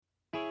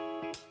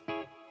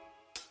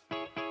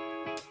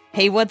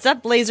Hey, what's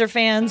up, Blazer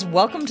fans?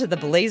 Welcome to the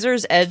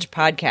Blazers Edge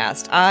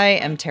podcast. I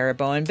am Tara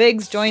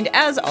Bowen-Biggs, joined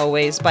as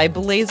always by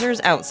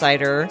Blazers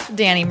outsider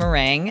Danny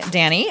Meringue.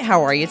 Danny,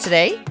 how are you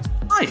today?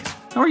 Hi,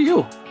 how are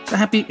you?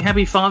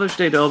 Happy Father's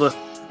Day to all the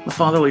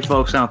fatherly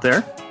folks out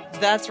there.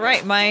 That's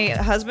right. My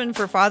husband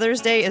for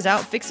Father's Day is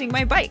out fixing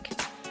my bike.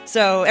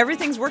 So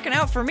everything's working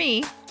out for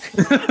me.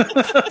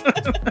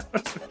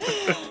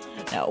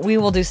 No, we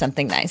will do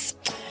something nice.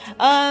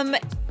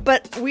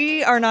 But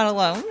we are not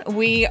alone.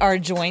 We are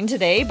joined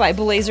today by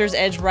Blazers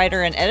Edge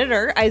writer and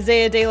editor,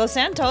 Isaiah De Los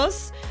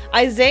Santos.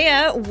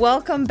 Isaiah,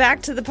 welcome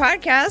back to the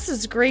podcast.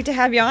 It's great to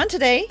have you on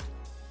today.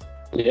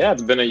 Yeah,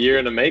 it's been a year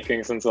in the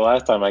making since the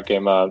last time I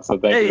came on, so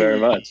thank you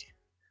very much.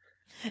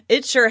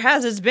 It sure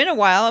has. It's been a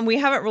while, and we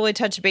haven't really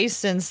touched base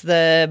since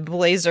the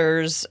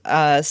Blazers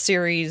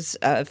series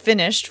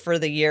finished for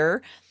the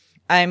year.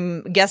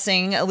 I'm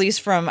guessing, at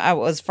least from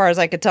as far as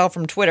I could tell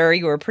from Twitter,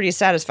 you were pretty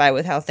satisfied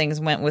with how things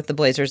went with the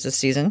Blazers this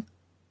season.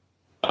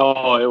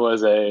 Oh, it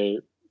was a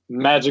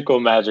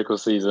magical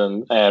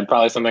season, and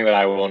probably something that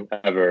I won't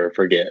ever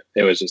forget.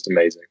 It was just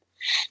amazing.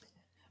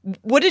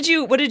 What did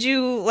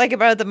you like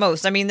about it the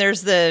most? I mean,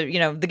 there's the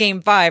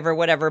game 5 or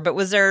whatever, but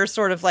was there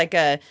sort of like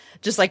a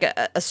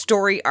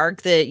story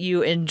arc that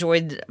you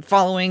enjoyed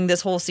following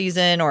this whole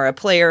season, or a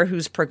player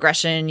whose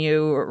progression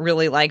you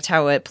really liked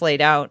how it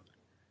played out?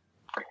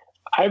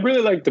 I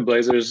really liked the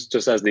Blazers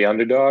just as the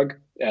underdog.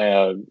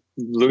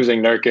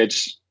 Losing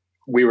Nurkic,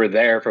 we were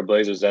there for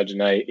Blazers Edge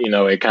night. You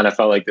know, it kind of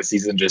felt like the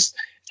season just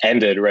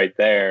ended right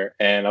there,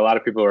 and a lot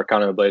of people were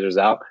counting the Blazers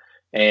out.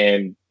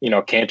 And, you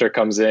know, Cantor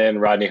comes in,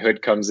 Rodney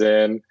Hood comes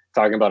in,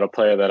 talking about a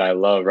player that I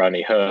love,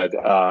 Rodney Hood.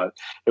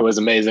 It was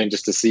amazing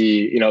just to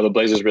see, you know, the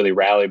Blazers really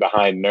rally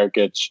behind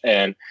Nurkic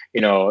and,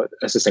 you know,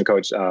 assistant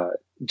coach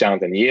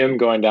Jonathan Yim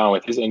going down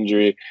with his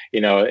injury.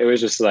 You know, it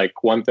was just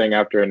like one thing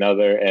after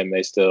another, and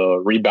they still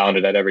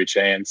rebounded at every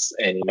chance.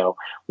 And, you know,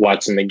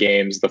 watching the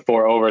games, the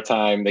 4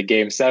 overtime, the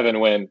game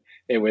 7 win,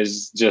 it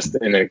was just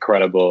an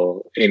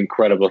incredible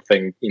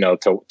thing, you know,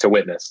 to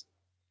witness.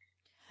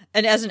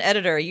 And as an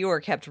editor, you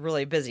were kept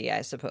really busy,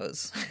 I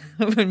suppose,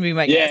 would be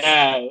my guess.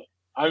 Yeah,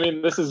 I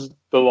mean, this is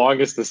the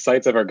longest the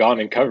site's ever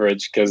gone in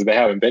coverage because they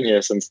haven't been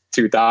here since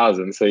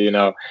 2000. So, you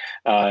know,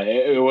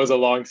 it was a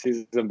long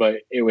season, but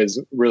it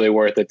was really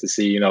worth it to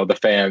see, you know, the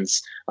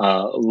fans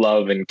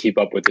love and keep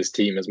up with this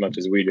team as much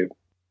as we do.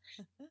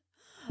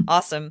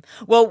 Awesome.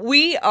 Well,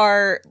 we're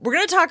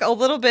going to talk a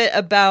little bit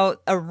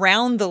about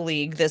around the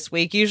league this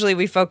week. Usually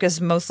we focus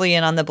mostly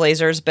in on the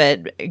Blazers,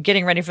 but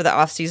getting ready for the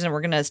off season,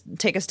 we're going to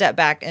take a step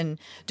back and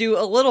do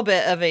a little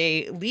bit of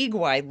a league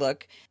wide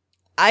look.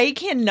 I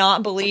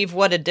cannot believe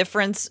what a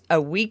difference a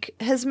week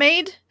has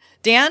made.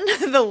 Dan,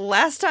 the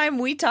last time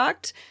we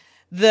talked,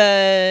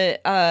 the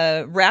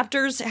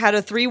Raptors had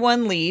a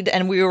 3-1 lead,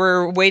 and we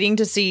were waiting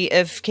to see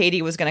if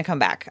KD was going to come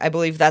back. I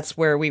believe that's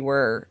where we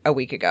were a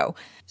week ago.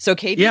 So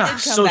KD did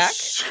come back.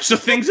 So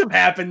things have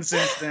happened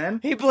since then.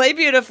 He played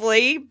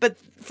beautifully, but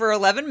for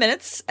 11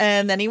 minutes,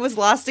 and then he was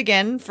lost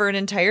again for an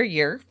entire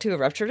year to a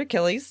ruptured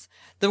Achilles.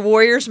 The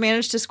Warriors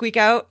managed to squeak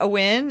out a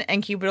win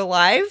and keep it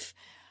alive.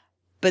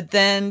 But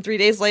then 3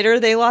 days later,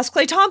 they lost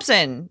Klay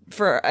Thompson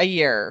for a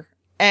year.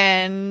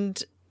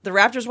 And the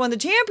Raptors won the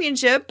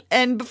championship.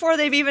 And before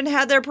they've even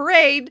had their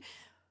parade,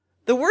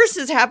 the worst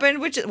has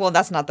happened,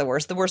 that's not the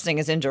worst. The worst thing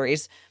is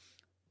injuries.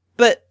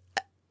 But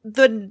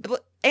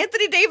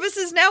Anthony Davis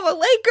is now a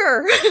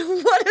Laker.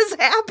 What has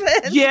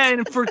happened? Yeah,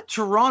 and for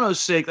Toronto's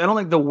sake, I don't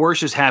think the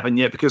worst has happened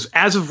yet, because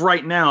as of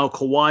right now,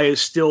 Kawhi is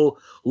still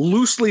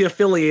loosely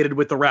affiliated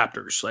with the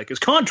Raptors. Like, his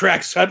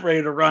contract's not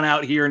ready to run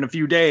out here in a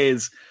few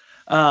days.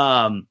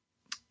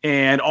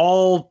 And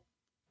all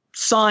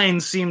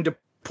signs seem to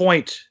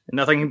point, and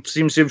nothing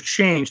seems to have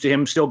changed, to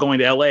him still going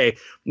to LA.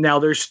 Now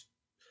there's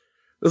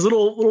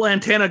little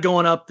antenna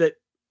going up that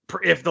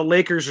if the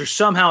Lakers are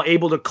somehow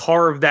able to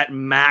carve that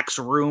max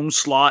room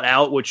slot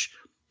out, which,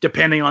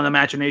 depending on the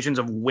machinations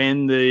of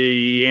when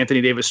the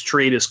Anthony Davis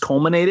trade is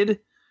culminated,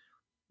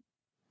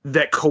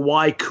 that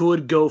Kawhi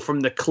could go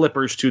from the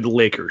Clippers to the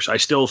Lakers. I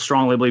still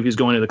strongly believe he's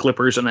going to the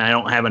Clippers, and I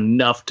don't have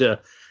enough to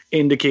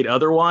indicate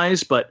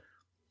otherwise, but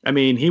I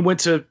mean, he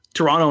went to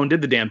Toronto and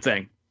did the damn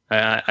thing.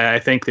 I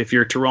think if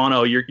you're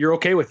Toronto, you're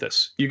okay with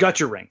this. You got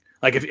your ring.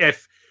 Like,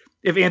 if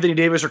Anthony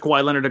Davis or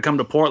Kawhi Leonard had come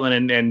to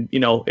Portland and you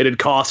know, it had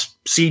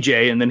cost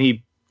CJ and then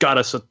he got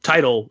us a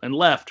title and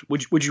left,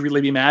 would you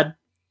really be mad?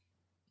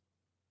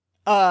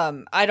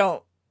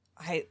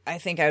 I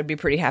think I would be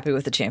pretty happy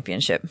with the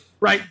championship.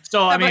 Right.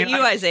 So How about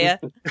you, Isaiah?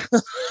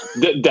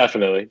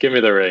 Definitely. Give me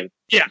the ring.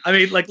 Yeah. I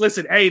mean, like,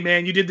 listen, hey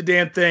man, you did the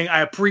damn thing.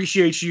 I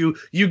appreciate you.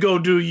 You go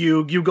do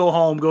you go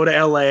home, go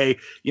to LA,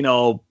 you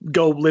know,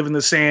 go live in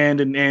the sand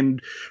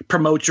and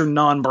promote your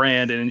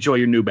non-brand and enjoy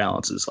your New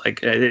Balances. Like,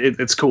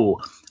 it's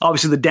cool.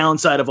 Obviously the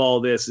downside of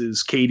all this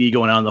is KD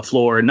going out on the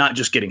floor and not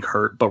just getting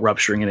hurt, but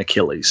rupturing an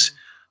Achilles.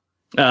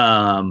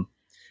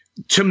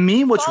 To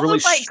me, what's Followed really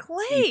by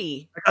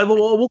Klay.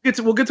 We'll get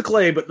to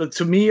Klay, but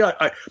to me,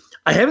 I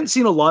haven't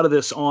seen a lot of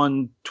this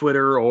on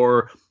Twitter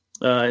or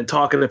and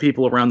talking to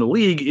people around the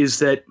league. Is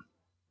that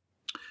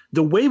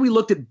The way we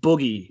looked at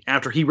Boogie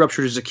after he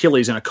ruptured his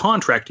Achilles in a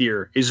contract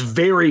year is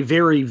very,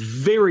 very,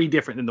 very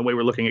different than the way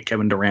we're looking at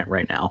Kevin Durant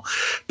right now.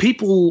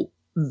 People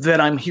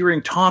that I'm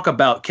hearing talk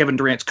about Kevin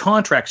Durant's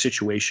contract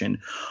situation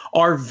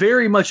are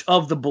very much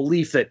of the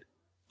belief that,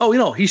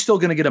 he's still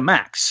going to get a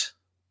max.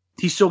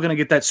 He's still going to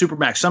get that super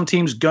max. Some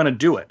team's going to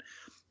do it.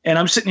 And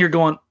I'm sitting here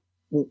going,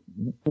 well,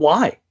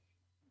 why?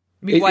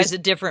 Why is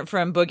it different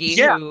from Boogie,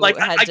 who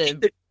had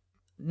to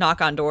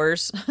knock on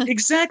doors?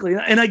 Exactly.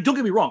 And I don't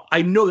get me wrong.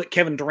 I know that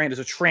Kevin Durant is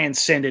a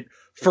transcendent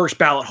first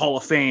ballot Hall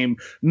of Fame,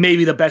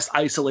 maybe the best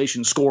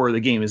isolation scorer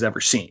the game has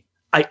ever seen.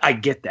 I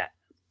get that.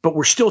 But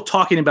we're still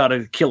talking about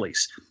an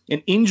Achilles,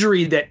 an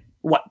injury that,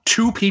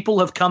 two people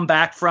have come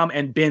back from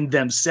and been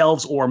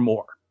themselves or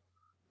more.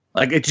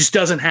 Like, it just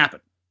doesn't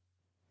happen.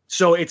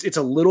 So it's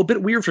a little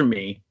bit weird for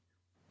me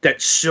that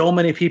so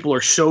many people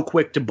are so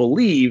quick to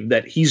believe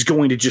that he's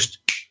going to just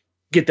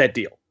get that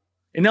deal.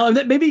 And now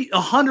that may be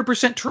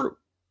 100% true.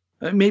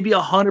 Maybe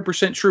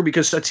 100% true,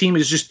 because a team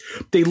is just,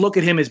 they look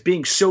at him as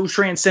being so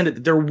transcendent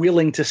that they're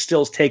willing to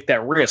still take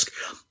that risk.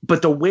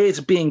 But the way it's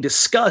being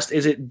discussed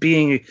as it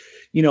being,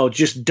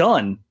 just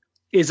done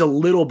is a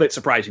little bit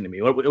surprising to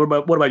me. What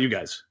about you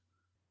guys?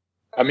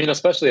 I mean,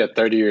 especially at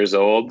 30 years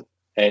old,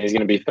 and he's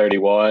going to be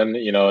 31,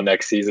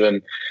 next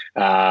season.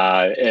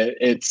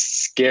 It's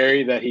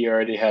scary that he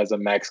already has a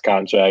max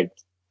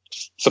contract.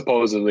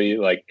 Supposedly,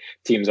 like,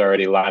 teams are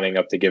already lining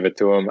up to give it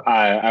to him.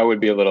 I would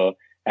be a little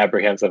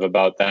apprehensive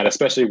about that,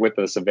 especially with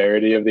the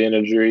severity of the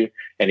injury,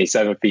 and he's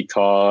 7 feet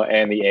tall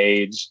and the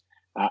age.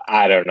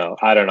 I don't know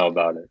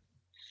about it.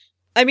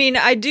 I mean,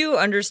 I do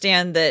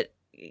understand that,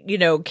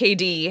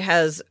 KD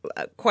has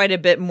quite a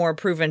bit more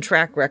proven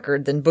track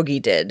record than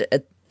Boogie did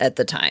at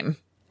the time.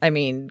 I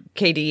mean,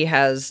 KD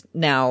has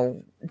now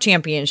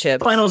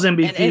championships, finals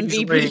MVPs, and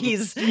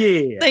MVPs,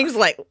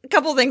 a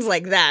couple things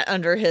like that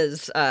under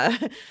his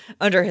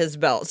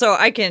belt. So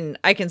I can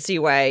see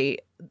why,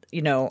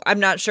 I'm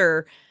not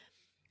sure.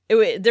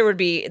 There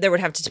would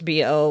have to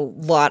be a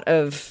lot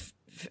of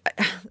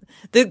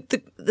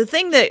the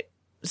thing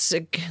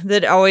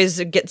that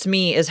always gets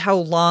me is how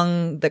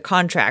long the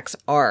contracts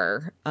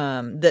are.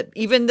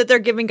 That they're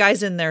giving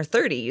guys in their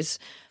 30s,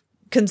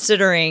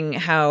 considering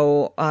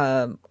how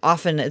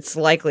often it's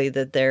likely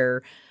that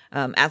their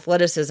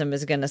athleticism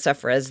is going to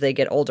suffer as they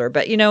get older.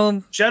 But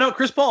shout out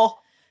Chris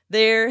Paul.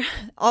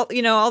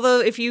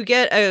 Although if you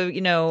get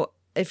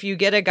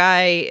a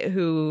guy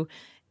who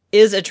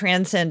is a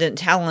transcendent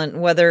talent,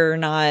 whether or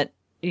not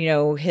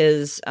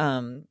his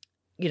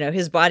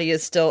body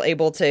is still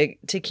able to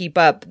keep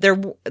up,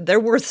 they're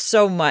worth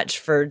so much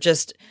for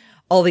just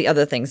all the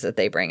other things that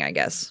they bring, I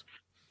guess.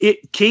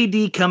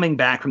 KD coming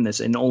back from this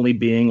and only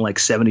being like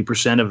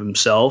 70% of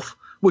himself,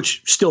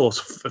 which still is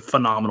a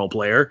phenomenal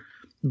player,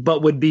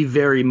 but would be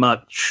very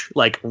much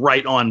like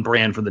right on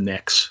brand for the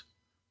Knicks.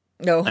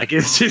 No, like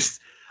it's just,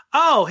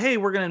 oh, hey,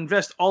 we're going to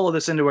invest all of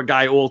this into a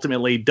guy who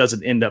ultimately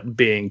doesn't end up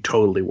being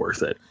totally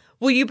worth it.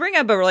 Well, you bring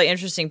up a really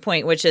interesting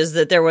point, which is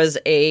that there was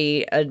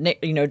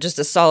just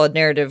a solid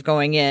narrative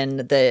going in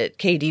that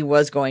KD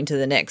was going to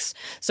the Knicks.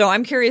 So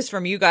I'm curious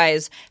from you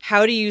guys,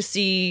 how do you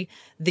see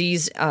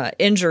these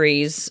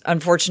injuries?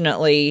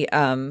 Unfortunately,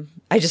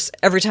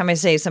 every time I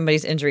say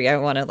somebody's injury, I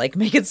want to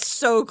make it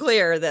so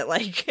clear that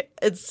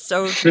it's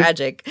so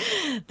tragic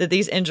that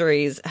these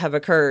injuries have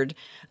occurred.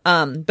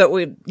 But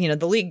the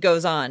league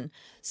goes on.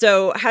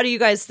 So how do you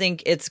guys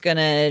think it's going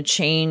to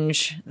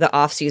change the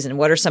offseason?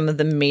 What are some of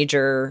the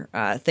major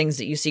things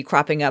that you see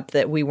cropping up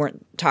that we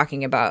weren't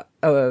talking about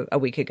a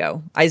week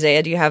ago?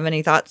 Isaiah, do you have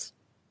any thoughts?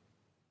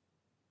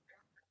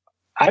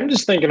 I'm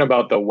just thinking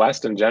about the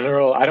West in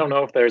general. I don't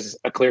know if there's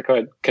a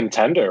clear-cut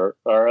contender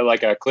or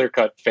a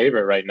clear-cut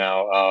favorite right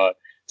now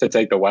to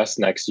take the West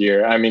next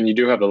year. I mean, you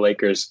do have the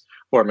Lakers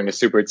forming a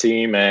super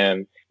team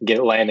and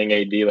landing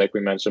AD like we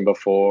mentioned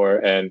before,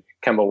 and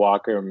Kemba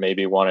Walker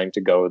maybe wanting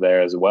to go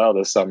there as well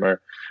this summer.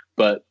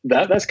 But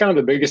that's kind of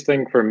the biggest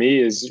thing for me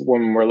is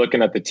when we're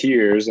looking at the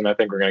tiers, and I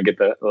think we're going to get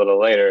that a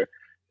little later,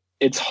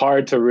 it's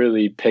hard to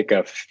really pick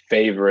a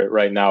favorite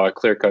right now, a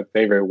clear-cut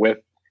favorite with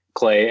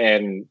Klay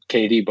and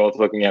KD both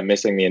looking at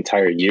missing the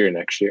entire year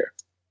next year.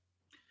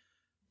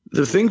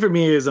 The thing for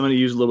me is, I'm going to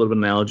use a little bit of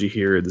an analogy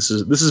here. This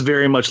is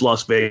very much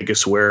Las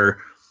Vegas, where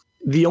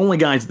the only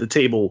guys at the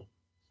table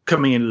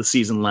coming into the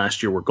season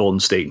last year were Golden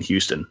State and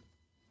Houston,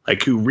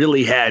 who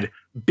really had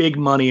big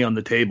money on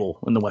the table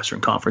in the Western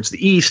Conference.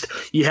 The East,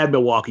 you had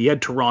Milwaukee, you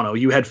had Toronto,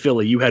 you had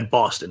Philly, you had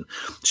Boston.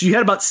 So you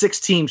had about 6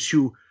 teams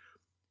who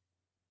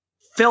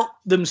felt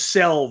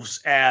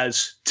themselves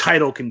as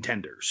title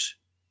contenders.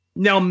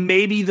 Now,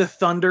 maybe the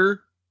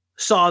Thunder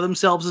saw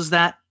themselves as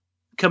that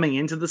coming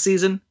into the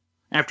season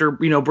after,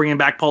 bringing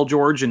back Paul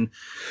George, and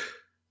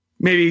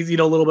maybe,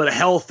 a little bit of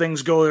health,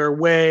 things go their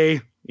way.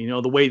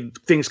 The way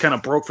things kind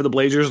of broke for the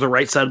Blazers, the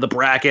right side of the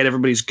bracket,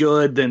 everybody's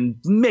good, then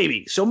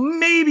maybe. So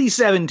maybe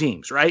 7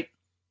 teams, right?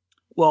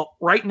 Well,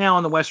 right now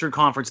in the Western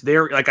Conference,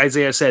 there, like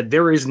Isaiah said,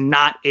 there is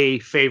not a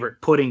favorite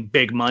putting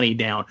big money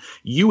down.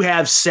 You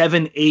have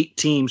 7, 8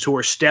 teams who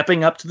are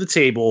stepping up to the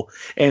table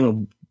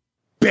and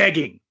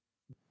begging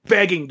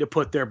begging to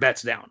put their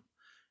bets down.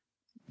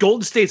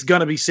 Golden State's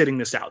going to be sitting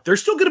this out. They're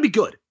still going to be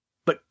good,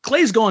 but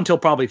Clay's gone until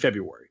probably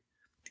February.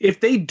 If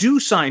they do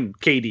sign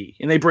KD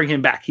and they bring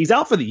him back, he's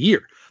out for the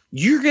year.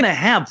 You're going to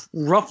have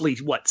roughly,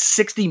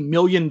 $60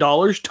 million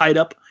tied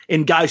up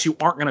in guys who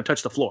aren't going to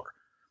touch the floor.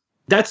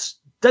 That's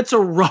a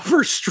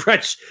rougher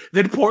stretch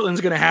that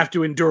Portland's going to have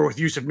to endure with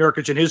Jusuf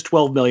Nurkic and his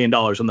 $12 million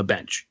on the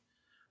bench.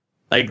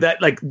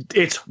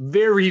 It's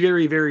very,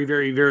 very, very,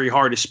 very, very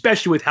hard,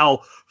 especially with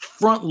how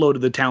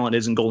front-loaded the talent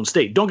is in Golden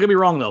State. Don't get me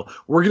wrong, though.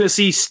 We're going to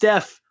see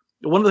Steph.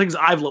 One of the things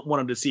I've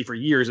wanted to see for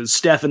years is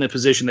Steph in the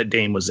position that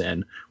Dame was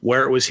in,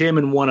 where it was him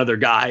and one other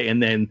guy,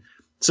 and then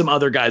some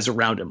other guys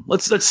around him.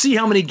 Let's see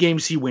how many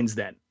games he wins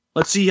then.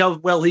 Let's see how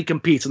well he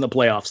competes in the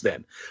playoffs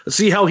then. Let's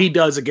see how he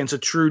does against a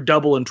true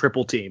double and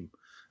triple team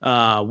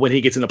when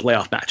he gets in the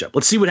playoff matchup.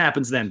 Let's see what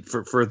happens then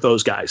for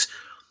those guys.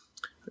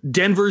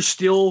 Denver's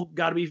still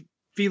got to be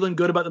feeling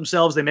good about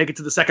themselves. They make it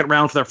to the second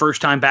round for their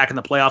first time back in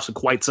the playoffs in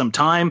quite some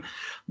time.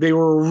 There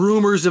were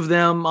rumors of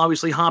them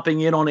obviously hopping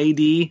in on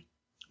AD,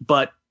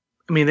 but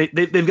I mean,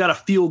 they've got to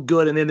feel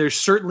good. And then there's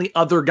certainly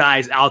other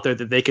guys out there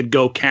that they could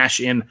go cash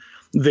in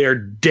their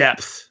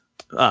depth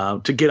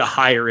to get a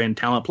higher end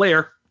talent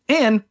player.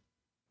 And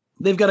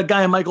they've got a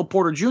guy, Michael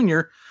Porter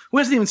Jr., who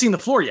hasn't even seen the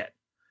floor yet.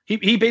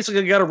 He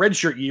basically got a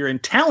redshirt year,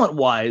 and talent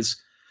wise,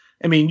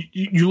 I mean,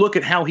 you look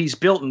at how he's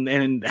built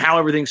and how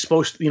everything's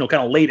supposed to,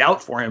 kind of laid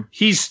out for him.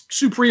 He's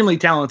supremely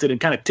talented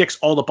and kind of ticks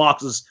all the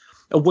boxes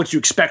of what you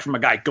expect from a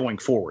guy going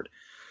forward.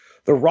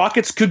 The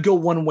Rockets could go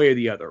one way or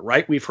the other,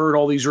 right? We've heard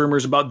all these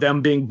rumors about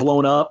them being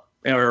blown up,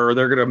 or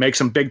they're going to make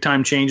some big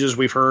time changes.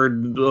 We've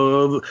heard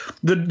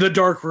the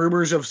dark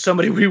rumors of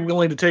somebody being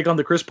willing to take on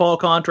the Chris Paul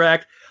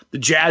contract. The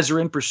Jazz are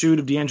in pursuit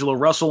of D'Angelo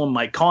Russell and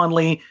Mike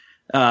Conley.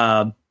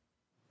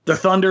 The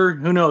Thunder,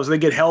 who knows? They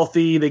get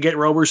healthy. They get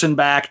Roberson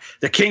back.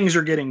 The Kings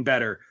are getting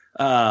better.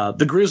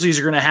 The Grizzlies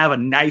are going to have a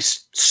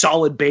nice,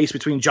 solid base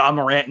between John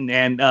Morant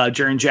and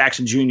Jaren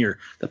Jackson Jr.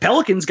 The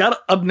Pelicans got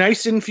a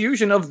nice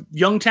infusion of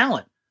young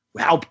talent.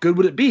 How good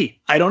would it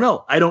be? I don't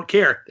know. I don't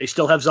care. They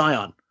still have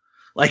Zion.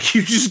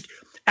 You just,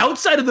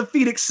 outside of the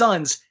Phoenix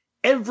Suns,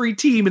 every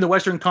team in the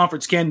Western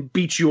Conference can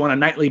beat you on a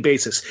nightly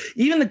basis.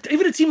 Even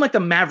a team like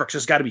the Mavericks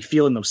has got to be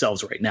feeling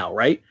themselves right now,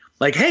 right?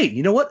 Hey,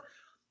 you know what?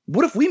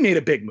 What if we made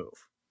a big move?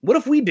 What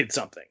if we did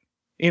something?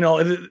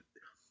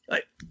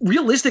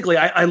 Realistically,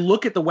 I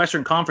look at the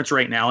Western Conference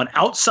right now, and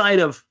outside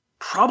of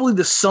probably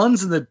the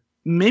Suns and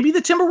maybe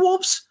the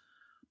Timberwolves,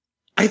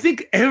 I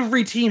think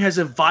every team has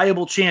a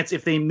viable chance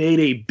if they made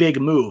a big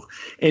move.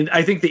 And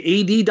I think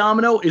the AD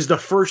domino is the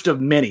first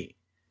of many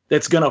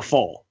that's going to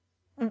fall.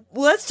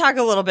 Let's talk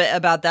a little bit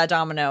about that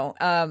domino.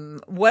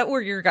 What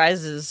were your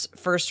guys'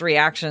 first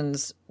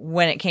reactions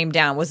when it came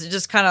down? Was it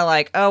just kind of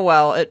like, oh,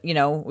 well,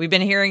 we've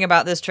been hearing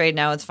about this trade,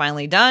 now it's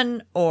finally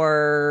done?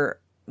 Or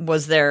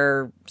was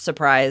there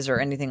surprise or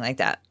anything like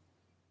that?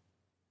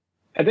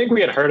 I think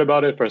we had heard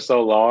about it for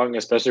so long,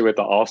 especially with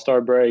the All-Star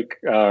break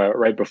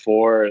right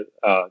before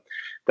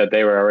that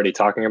they were already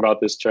talking about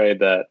this trade,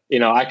 that,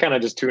 I kind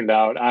of just tuned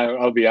out.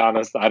 I'll be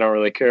honest, I don't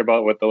really care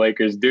about what the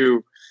Lakers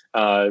do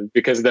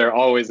because they're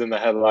always in the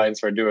headlines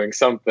for doing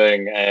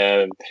something,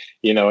 and,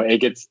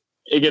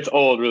 it gets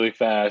old really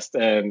fast.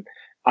 And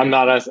I'm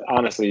not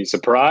honestly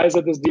surprised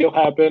that this deal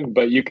happened,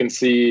 but you can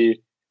see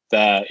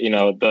that,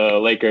 the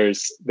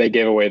Lakers, they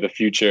gave away the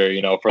future,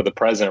 for the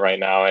present right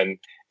now. And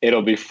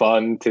it'll be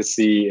fun to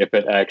see if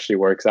it actually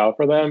works out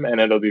for them.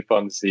 And it'll be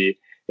fun to see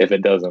if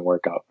it doesn't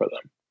work out for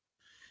them.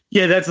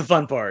 Yeah, that's the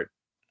fun part.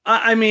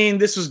 I mean,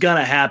 this was going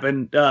to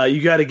happen.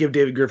 You got to give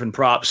David Griffin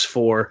props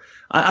for.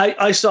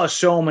 I saw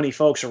so many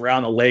folks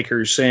around the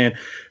Lakers saying,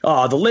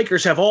 "Oh, the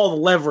Lakers have all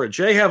the leverage.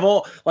 They have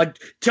all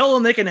tell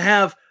them they can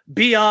have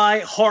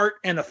BI, Hart,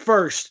 and the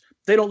first.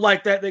 They don't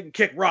like that. They can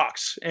kick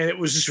rocks." And it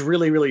was just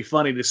really, really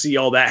funny to see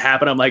all that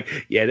happen. I'm like,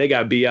 yeah, they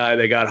got BI,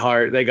 they got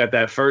Hart, they got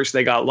that first,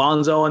 they got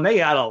Lonzo, and they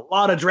got a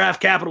lot of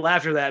draft capital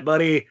after that,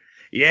 buddy.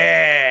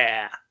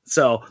 Yeah.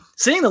 So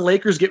seeing the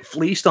Lakers get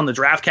fleeced on the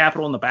draft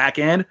capital in the back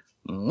end,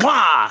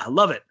 mwah,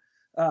 love it.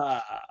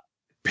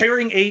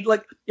 Pairing AD,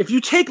 if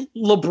you take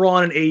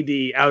LeBron and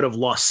AD out of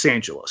Los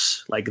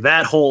Angeles,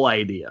 that whole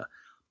idea,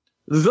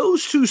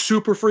 those two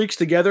super freaks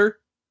together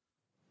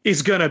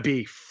is going to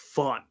be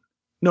fun.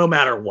 No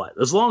matter what,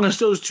 as long as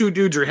those two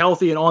dudes are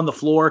healthy and on the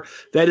floor,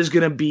 that is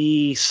going to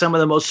be some of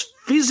the most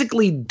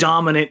physically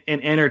dominant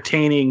and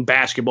entertaining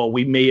basketball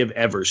we may have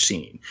ever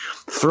seen.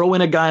 Throw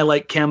in a guy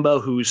like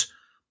Kemba, who's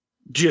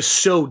just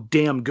so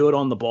damn good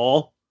on the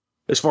ball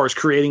as far as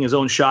creating his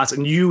own shots,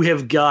 and you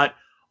have got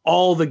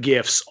all the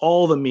gifts,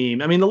 all the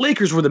meme. I mean, the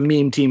Lakers were the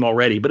meme team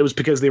already, but it was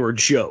because they were a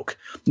joke.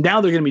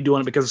 Now they're going to be doing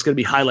it because it's going to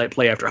be highlight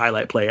play after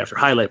highlight play after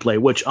highlight play,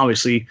 which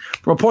obviously,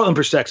 from a Portland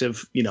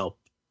perspective,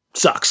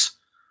 sucks.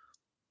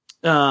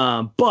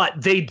 But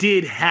they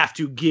did have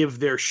to give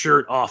their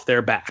shirt off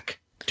their back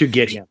to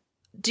get him.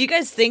 Do you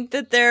guys think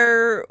that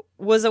there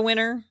was a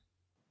winner?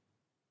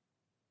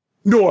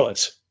 New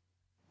Orleans,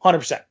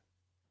 100%.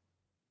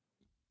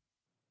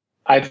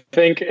 I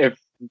think if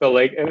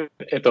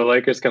if the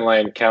Lakers can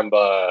land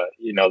Kemba,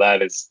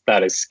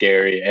 that is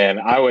scary. And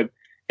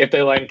if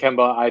they land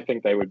Kemba, I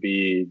think they would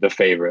be the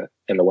favorite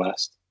in the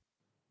West.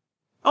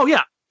 Oh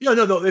yeah,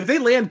 no. If they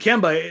land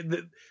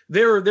Kemba,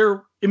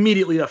 they're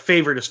immediately a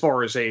favorite as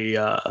far as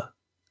a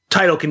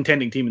title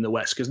contending team in the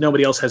West, because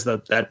nobody else has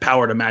that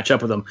power to match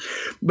up with them.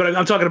 But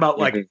I'm talking about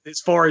like as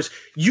far as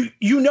if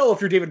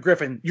you're David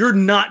Griffin, you're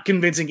not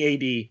convincing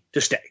AD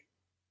to stay.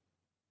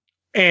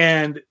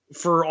 And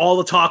for all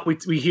the talk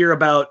we hear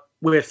about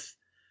with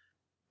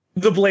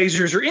the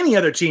Blazers or any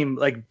other team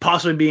like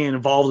possibly being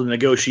involved in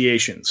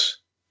negotiations,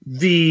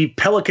 the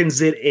Pelicans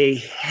did a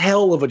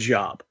hell of a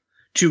job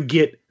to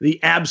get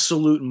the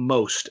absolute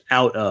most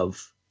out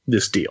of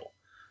this deal,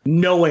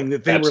 knowing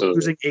that they were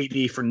losing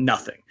AD for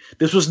nothing.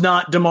 This was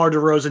not DeMar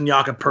DeRozan,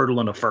 Jakob Poeltl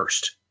in a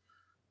first.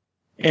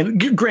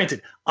 And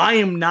granted, I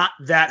am not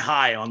that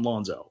high on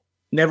Lonzo.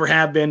 Never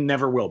have been,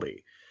 never will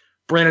be.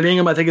 Brandon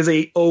Ingram, I think, is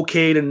a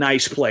okay to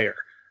nice player.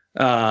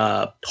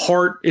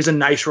 Hart is a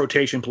nice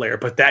rotation player,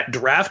 but that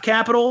draft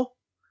capital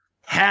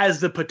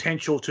has the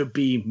potential to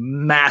be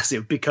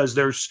massive because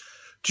there's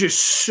just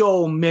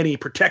so many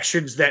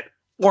protections that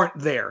aren't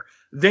there.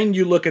 Then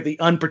you look at the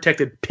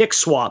unprotected pick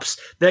swaps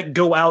that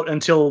go out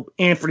until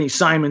Anthony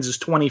Simons is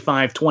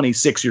 25,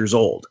 26 years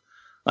old.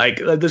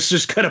 Like, let's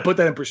just kind of put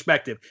that in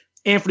perspective.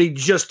 Anthony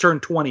just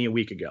turned 20 a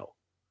week ago.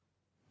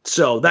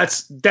 So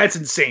that's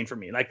insane for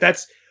me. Like,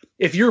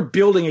 if you're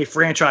building a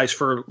franchise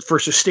for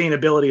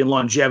sustainability and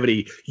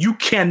longevity, you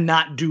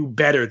cannot do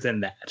better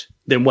than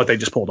what they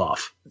just pulled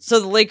off. So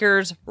the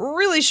Lakers,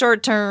 really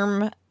short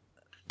term,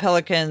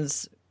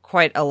 Pelicans,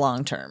 quite a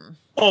long term.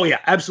 Oh yeah,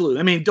 absolutely.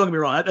 I mean, don't get me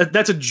wrong.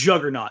 That's a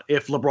juggernaut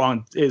if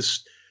LeBron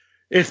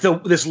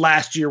this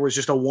last year was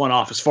just a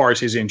one-off as far as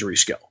his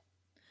injuries go.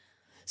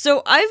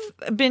 So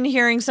I've been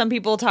hearing some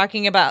people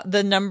talking about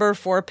the number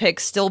 4 pick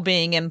still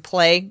being in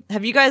play.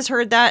 Have you guys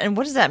heard that? And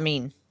what does that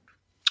mean?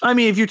 I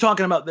mean, if you're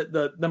talking about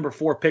the number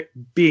 4 pick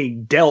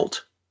being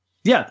dealt,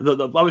 yeah,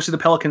 obviously the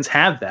Pelicans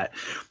have that.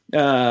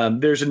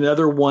 There's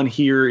another one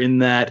here in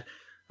that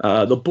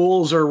the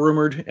Bulls are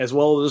rumored, as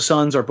well as the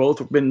Suns, are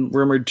both been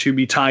rumored to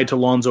be tied to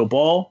Lonzo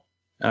Ball.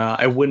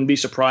 I wouldn't be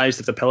surprised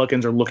if the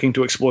Pelicans are looking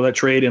to explore that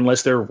trade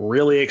unless they're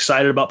really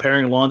excited about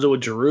pairing Lonzo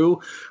with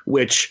Jrue,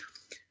 which,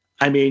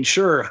 I mean,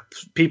 sure,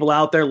 people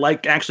out there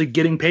like actually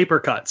getting paper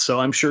cuts, so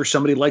I'm sure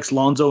somebody likes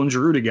Lonzo and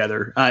Jrue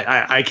together.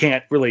 I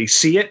can't really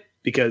see it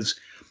because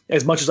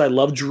as much as I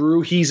love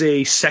Jrue, he's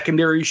a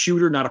secondary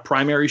shooter, not a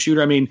primary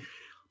shooter. I mean,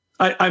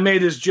 I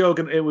made this joke,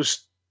 and it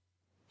was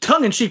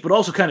tongue-in-cheek, but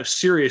also kind of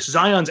serious.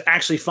 Zion's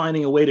actually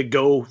finding a way to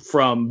go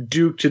from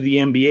Duke to the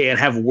NBA and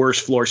have worse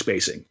floor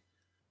spacing.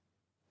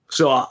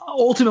 So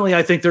ultimately,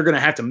 I think they're going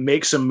to have to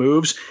make some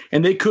moves,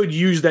 and they could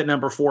use that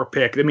number 4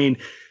 pick. I mean,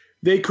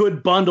 they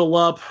could bundle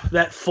up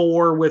that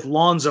 4 with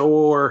Lonzo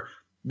or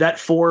that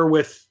 4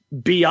 with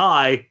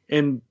BI,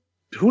 and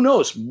who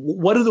knows?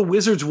 What do the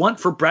Wizards want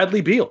for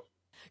Bradley Beal?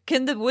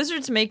 Can the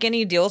Wizards make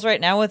any deals right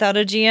now without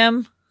a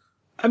GM?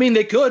 I mean,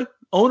 they could.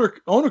 Owner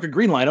could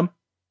greenlight them.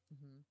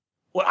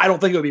 Well, I don't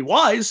think it would be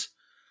wise,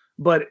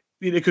 but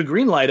they could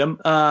greenlight him.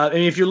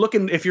 And if you're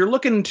looking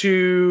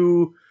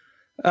to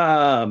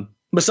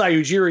Masai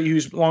Ujiri,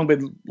 who's long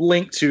been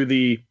linked to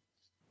the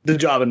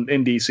job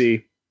in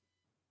DC,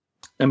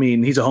 I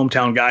mean, he's a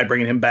hometown guy.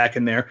 Bringing him back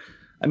in there,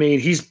 I mean,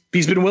 he's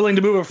been willing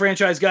to move a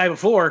franchise guy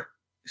before,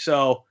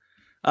 so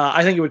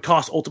I think it would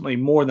cost ultimately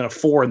more than a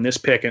 4 in this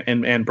pick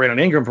and Brandon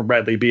Ingram for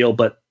Bradley Beal,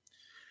 but.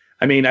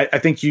 I mean, I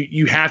think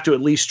you have to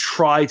at least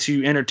try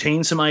to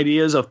entertain some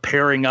ideas of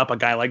pairing up a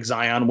guy like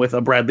Zion with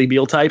a Bradley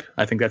Beal type.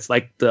 I think that's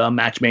like the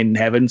match made in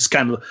heaven. It's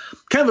kind of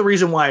the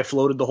reason why I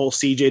floated the whole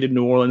CJ to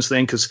New Orleans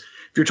thing, because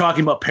if you're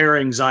talking about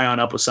pairing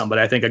Zion up with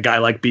somebody, I think a guy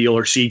like Beal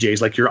or CJ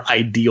is like your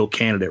ideal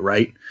candidate,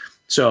 right?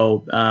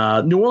 So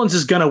New Orleans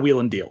is going to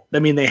wheel and deal. I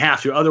mean, they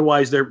have to.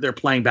 Otherwise, they're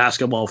playing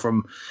basketball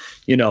from,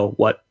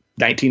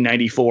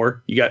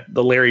 1994. You got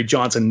the Larry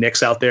Johnson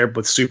Knicks out there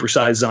with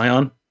supersized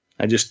Zion.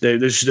 There's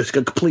just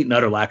a complete and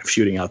utter lack of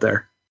shooting out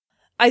there.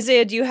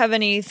 Isaiah, do you have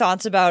any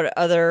thoughts about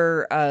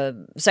other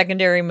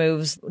secondary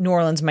moves New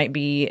Orleans might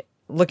be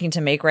looking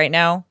to make right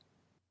now?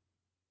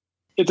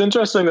 It's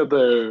interesting that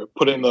they're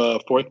putting the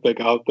 4th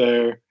pick out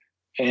there,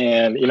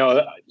 and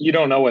you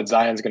don't know what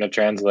Zion's going to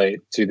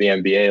translate to the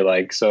NBA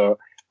like. So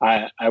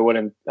I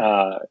wouldn't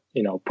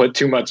put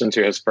too much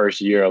into his first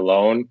year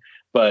alone,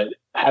 but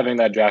having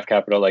that draft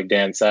capital, like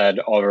Dan said,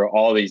 over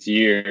all these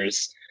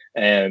years.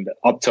 And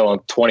up till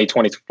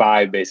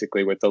 2025,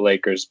 basically, with the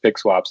Lakers pick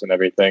swaps and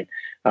everything,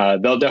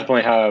 they'll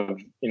definitely have,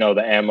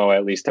 the ammo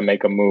at least to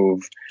make a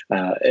move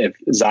if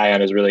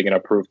Zion is really going to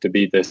prove to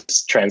be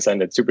this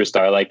transcendent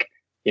superstar, like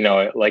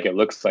it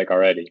looks like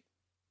already.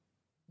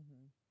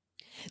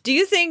 Do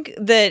you think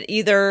that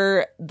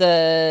either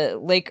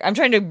I'm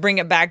trying to bring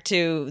it back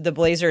to the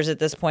Blazers at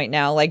this point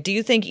now. Like, do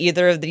you think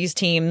either of these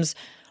teams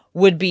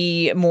would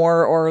be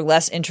more or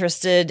less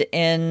interested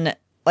in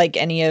like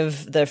any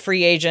of the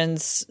free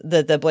agents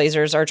that the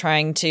Blazers are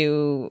trying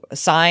to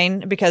sign,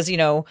 because,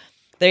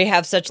 they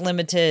have such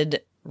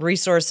limited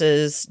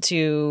resources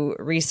to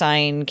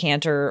re-sign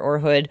Cantor or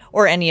Hood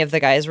or any of the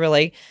guys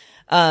really.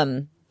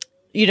 Do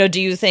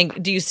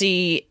you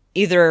see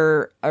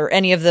either or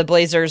any of the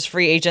Blazers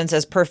free agents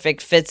as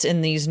perfect fits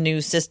in these new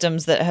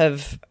systems that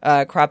have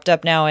cropped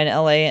up now in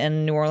LA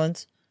and New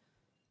Orleans?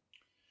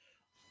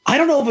 I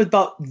don't know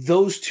about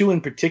those two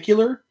in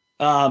particular,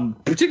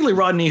 particularly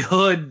Rodney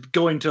Hood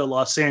going to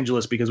Los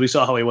Angeles, because we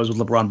saw how he was with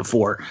LeBron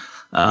before.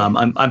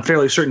 I'm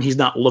fairly certain he's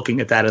not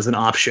looking at that as an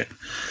option.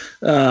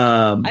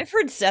 I've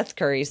heard Seth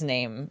Curry's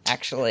name,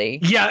 actually.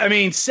 Yeah, I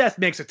mean, Seth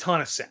makes a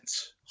ton of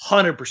sense,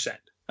 100%.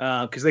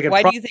 Because they can.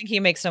 Why do you think he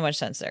makes so much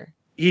sense there?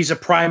 He's a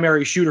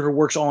primary shooter who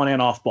works on and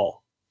off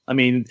ball. I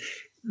mean,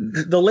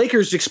 the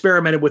Lakers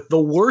experimented with the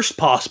worst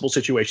possible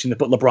situation to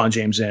put LeBron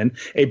James in,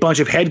 a bunch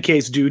of head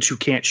case dudes who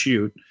can't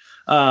shoot.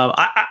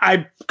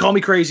 I call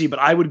me crazy, but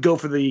I would go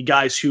for the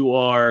guys who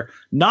are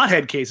not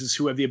head cases,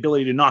 who have the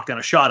ability to knock down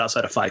a shot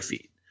outside of 5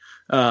 feet.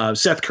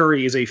 Seth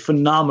Curry is a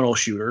phenomenal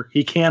shooter.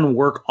 He can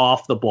work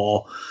off the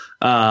ball.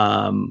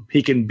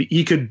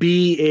 He could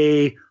be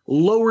a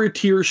lower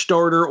tier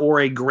starter or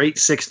a great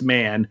sixth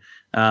man.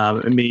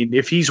 I mean,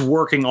 if he's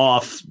working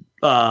off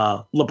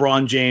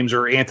LeBron James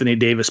or Anthony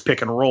Davis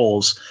pick and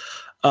rolls,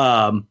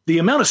 the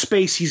amount of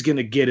space he's going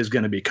to get is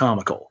going to be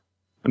comical.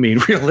 I mean,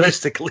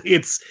 realistically,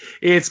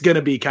 it's going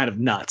to be kind of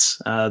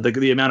nuts.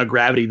 The amount of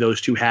gravity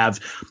those two have,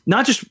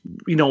 not just,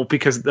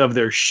 because of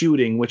their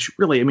shooting, which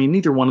really, I mean,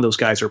 neither one of those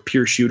guys are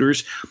pure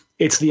shooters.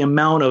 It's the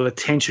amount of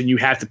attention you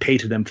have to pay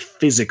to them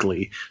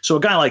physically. So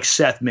a guy like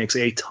Seth makes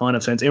a ton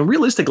of sense. And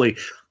realistically,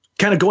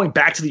 kind of going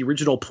back to the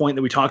original point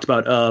that we talked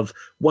about of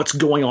what's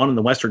going on in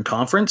the Western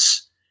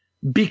Conference,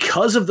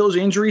 because of those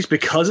injuries,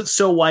 because it's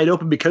so wide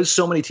open, because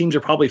so many teams are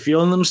probably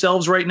feeling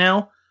themselves right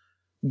now,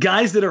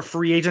 guys that are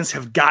free agents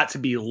have got to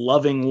be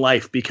loving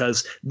life,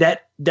 because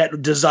that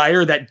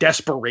desire, that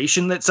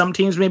desperation that some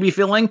teams may be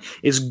feeling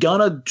is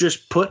gonna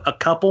just put a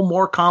couple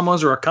more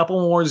commas or a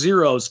couple more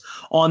zeros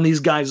on these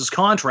guys'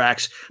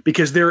 contracts,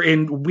 because they're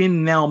in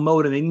win now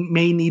mode and they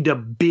may need to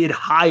bid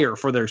higher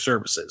for their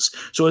services.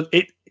 So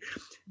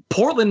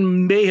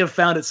Portland may have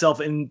found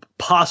itself in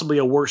possibly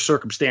a worse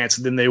circumstance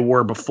than they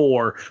were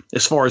before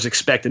as far as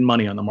expected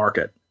money on the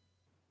market.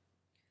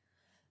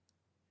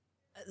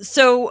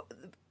 So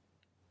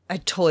I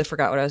totally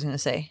forgot what I was going to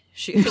say.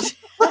 Shoot.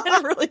 I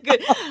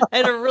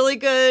had a really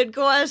good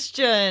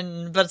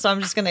question, but so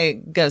I'm just going to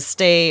go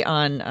stay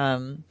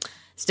on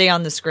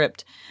the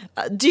script.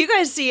 Do you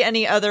guys see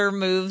any other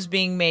moves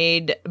being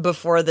made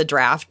before the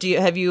draft?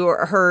 Have you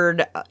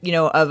heard,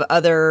 of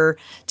other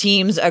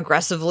teams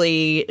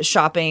aggressively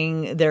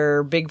shopping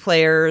their big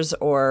players,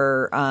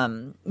 or,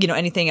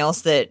 anything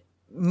else that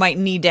might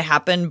need to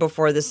happen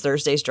before this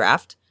Thursday's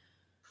draft?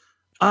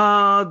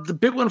 The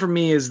big one for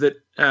me is that,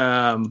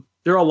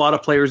 there are a lot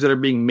of players that are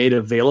being made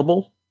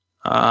available.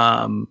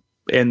 And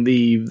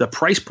the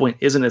price point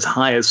isn't as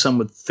high as some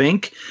would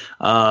think.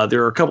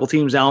 There are a couple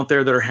teams out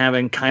there that are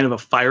having kind of a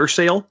fire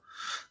sale.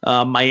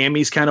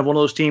 Miami's kind of one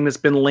of those teams that's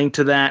been linked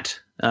to that.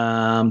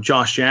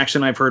 Josh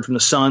Jackson, I've heard from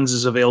the Suns,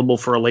 is available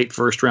for a late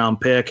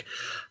first-round pick.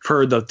 I've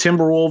heard the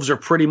Timberwolves are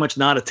pretty much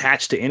not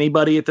attached to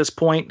anybody at this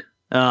point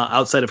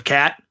outside of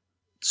Cat.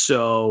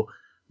 So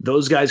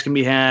those guys can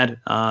be had.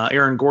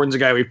 Aaron Gordon's a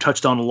guy we've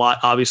touched on a lot,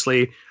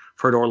 obviously.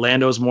 I've heard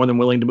Orlando's more than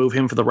willing to move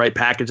him for the right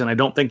package, and I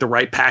don't think the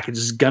right package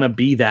is going to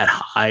be that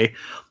high.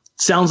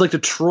 Sounds like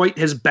Detroit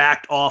has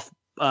backed off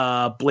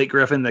Blake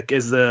Griffin,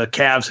 as the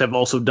Cavs have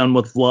also done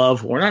with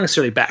Love, or not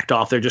necessarily backed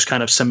off. They're just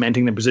kind of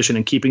cementing their position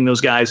and keeping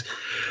those guys.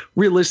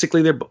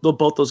 Realistically, they're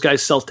both those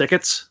guys sell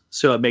tickets,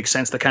 so it makes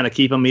sense to kind of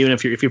keep them, even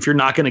if you're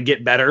not going to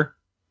get better,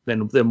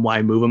 then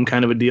why move them,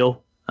 kind of a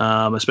deal.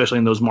 Especially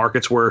in those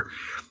markets where,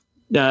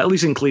 at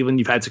least in Cleveland,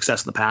 you've had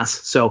success in the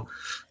past. So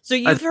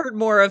you've heard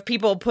more of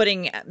people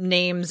putting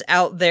names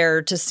out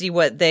there to see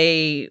what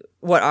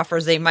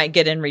offers they might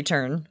get in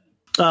return.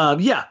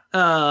 Yeah.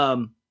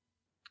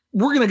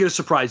 We're going to get a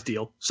surprise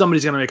deal.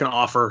 Somebody's going to make an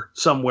offer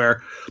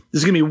somewhere.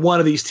 There's going to be one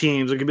of these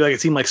teams. It could be like a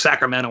team like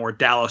Sacramento or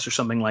Dallas or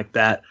something like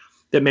that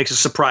makes a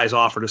surprise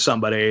offer to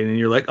somebody. And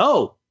you're like,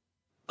 oh,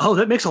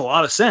 that makes a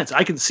lot of sense.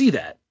 I can see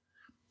that.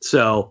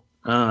 So,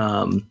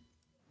 Beal's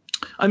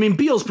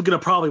going to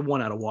probably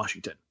want out of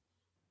Washington.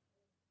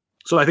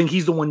 So I think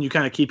he's the one you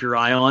kind of keep your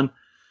eye on.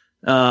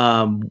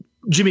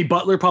 Jimmy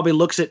Butler probably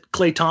looks at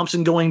Klay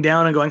Thompson going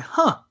down and going,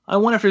 I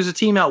wonder if there's a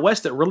team out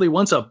west that really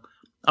wants a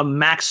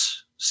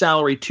max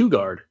salary 2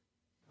 guard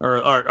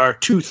or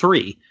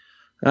 2-3.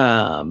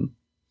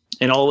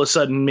 And all of a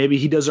sudden, maybe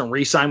he doesn't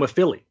re-sign with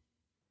Philly.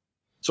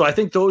 So I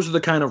think those are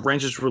the kind of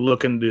wrenches we're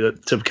looking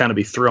to kind of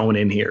be thrown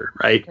in here,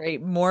 right?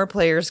 Great. More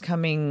players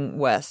coming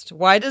west.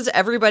 Why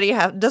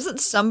doesn't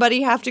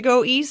somebody have to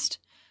go east?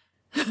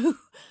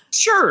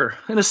 Sure,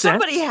 in a sense.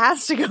 Somebody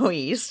has to go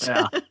east.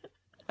 Yeah.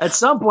 At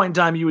some point in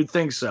time, you would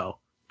think so,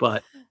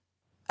 but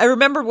I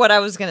remember what I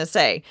was going to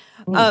say.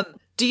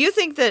 Do you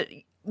think that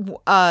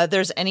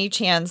there's any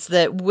chance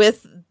that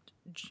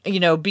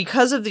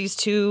because of these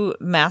 2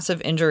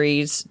 massive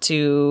injuries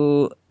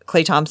to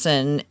Klay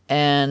Thompson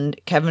and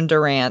Kevin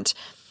Durant,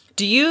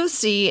 Do you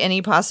see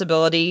any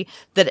possibility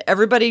that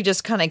everybody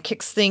just kind of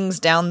kicks things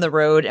down the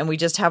road and we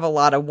just have a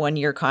lot of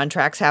 1-year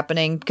contracts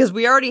happening? Because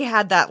we already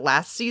had that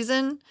last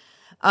season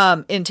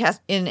in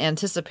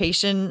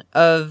anticipation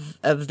of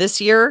this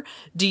year.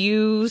 Do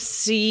you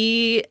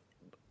see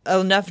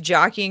enough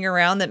jockeying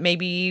around that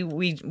maybe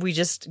we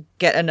just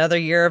get another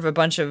year of a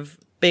bunch of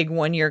big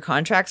 1-year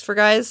contracts for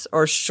guys,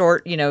 or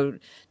short,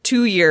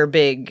 2-year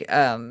big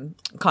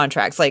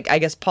contracts? Like, I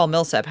guess Paul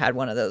Millsap had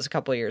one of those a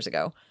couple of years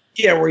ago.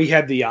 Yeah, where he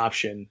had the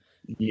option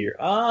year.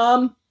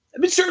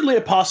 Certainly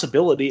a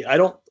possibility.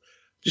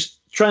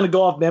 Just trying to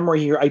go off memory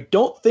here, I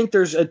don't think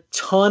there's a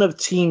ton of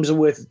teams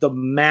with the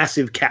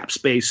massive cap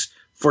space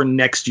for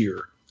next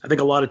year. I think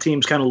a lot of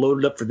teams kind of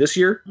loaded up for this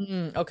year.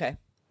 Okay.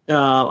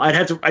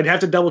 I'd have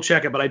to double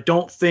check it, but I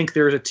don't think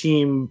there's a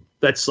team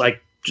that's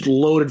like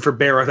loaded for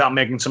bear without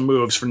making some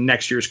moves for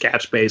next year's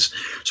cap space.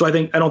 So I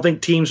don't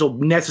think teams will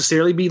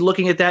necessarily be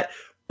looking at that.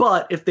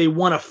 But if they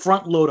want to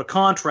front load a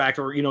contract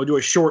or do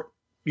a short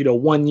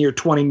 1 year,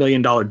 $20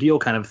 million deal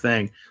kind of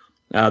thing,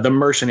 the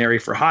mercenary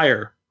for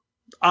hire,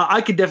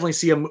 I could definitely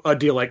see a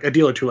deal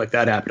or two like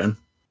that happening.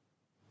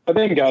 I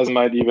think guys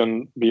might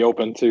even be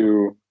open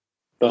to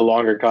the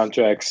longer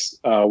contracts,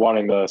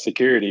 wanting the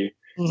security,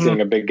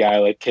 seeing a big guy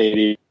like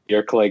KD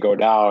or Clay go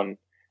down,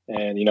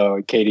 and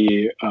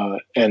KD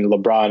and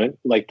LeBron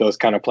like those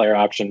kind of player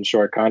option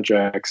short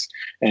contracts,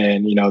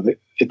 and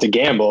it's a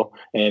gamble,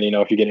 and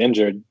if you get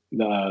injured,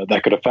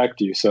 that could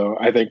affect you. So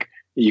I think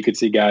you could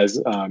see guys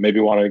maybe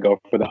wanting to go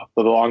for the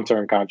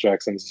long-term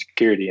contracts and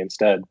security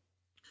instead.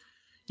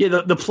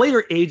 Yeah, the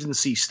player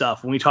agency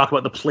stuff, when we talk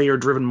about the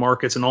player-driven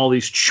markets and all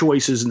these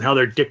choices and how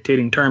they're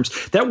dictating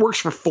terms, that works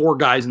for 4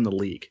 guys in the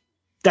league.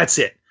 That's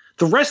it.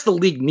 The rest of the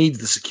league needs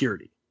the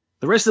security.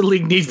 The rest of the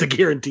league needs to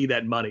guarantee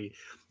that money.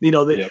 They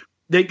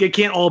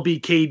can't all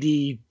be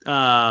KD,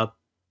 LeBron,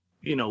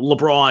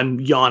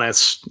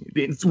 Giannis.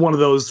 It's one of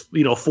those,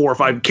 4 or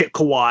 5,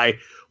 Kawhi,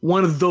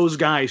 one of those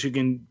guys who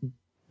can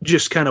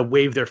just kind of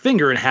wave their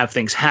finger and have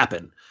things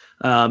happen,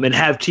 and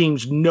have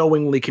teams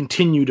knowingly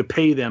continue to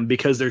pay them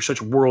because they're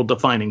such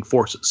world-defining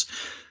forces.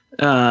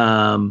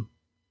 So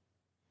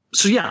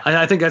yeah,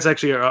 I think that's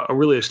actually a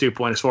really astute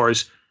point as far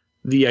as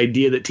the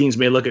idea that teams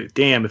may look at,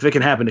 damn, if it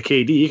can happen to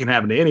KD, it can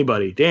happen to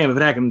anybody. Damn, if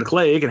it happened to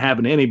Clay, it can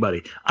happen to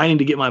anybody. I need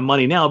to get my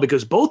money now,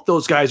 because both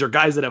those guys are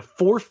guys that have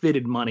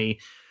forfeited money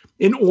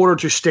in order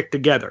to stick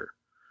together.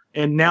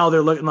 And now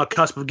they're looking on the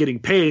cusp of getting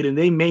paid, and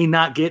they may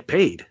not get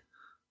paid.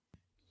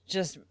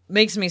 Just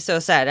makes me so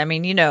sad. I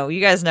mean, you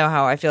guys know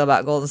how I feel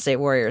about Golden State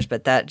Warriors,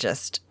 but that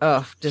just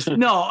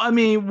no. I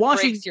mean,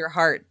 breaks your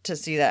heart to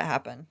see that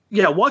happen.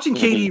 Yeah, watching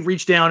KD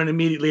reach down and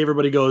immediately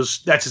everybody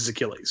goes, "That's his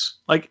Achilles."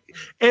 Like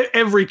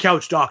every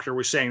couch doctor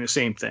was saying the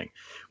same thing.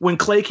 When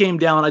Clay came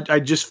down, I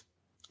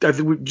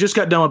think we just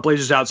got done with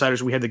Blazers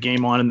Outsiders. We had the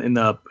game on in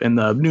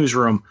the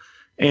newsroom,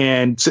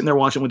 and sitting there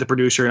watching with the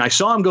producer, and I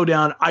saw him go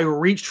down. I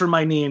reached for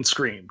my knee and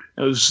screamed.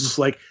 It was just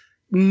like,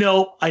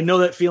 no, I know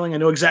that feeling. I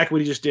know exactly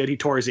what he just did. He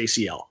tore his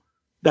ACL.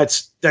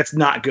 That's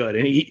not good.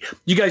 And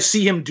you guys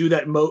see him do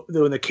that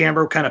when the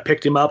camera kind of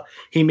picked him up.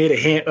 He made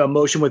a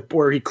motion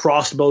where he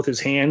crossed both his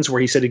hands, where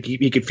he said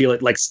he could feel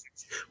it, like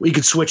he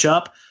could switch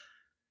up.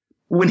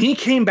 When he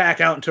came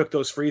back out and took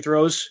those free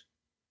throws,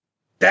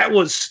 that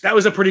was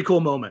a pretty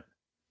cool moment.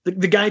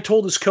 The guy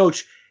told his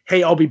coach,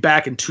 "Hey, I'll be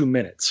back in 2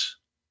 minutes."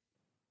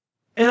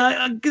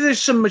 And there's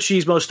some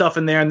machismo stuff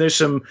in there, and there's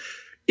some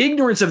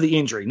ignorance of the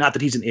injury. Not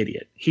that he's an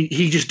idiot.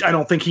 He just, I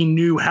don't think he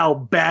knew how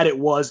bad it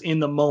was in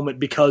the moment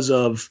because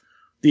of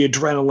the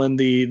adrenaline,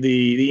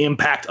 the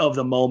impact of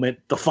the moment,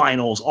 the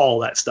finals, all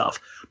that stuff.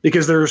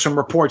 Because there are some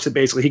reports that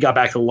basically he got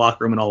back to the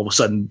locker room and all of a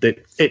sudden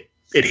that it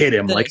hit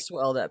him. Then like it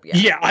swelled up.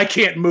 Yeah, I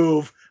can't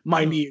move.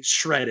 My knee is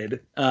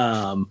shredded.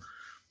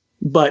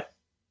 But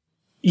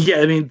yeah,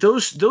 I mean,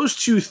 those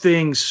two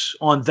things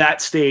on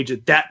that stage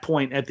at that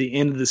point at the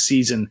end of the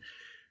season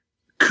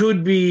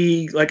could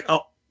be like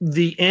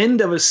the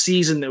end of a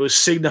season that was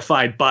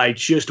signified by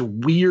just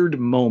weird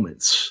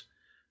moments.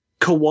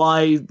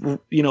 Kawhi,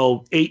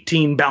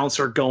 18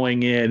 bouncer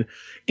going in.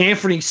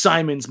 Anthony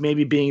Simons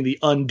maybe being the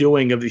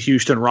undoing of the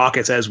Houston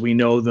Rockets as we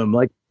know them.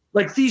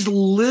 Like these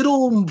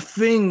little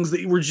things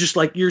that were just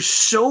like, you're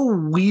so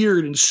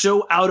weird and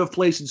so out of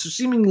place and so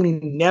seemingly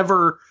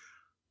never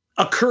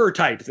occur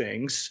type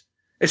things,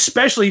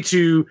 especially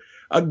to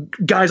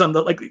guys on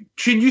the, like,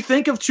 can you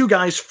think of 2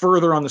 guys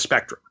further on the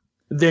spectrum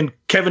than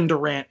Kevin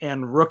Durant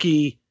and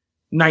rookie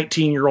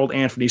 19-year-old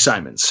Anthony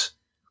Simons,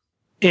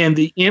 and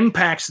the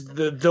impacts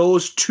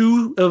those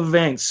 2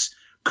 events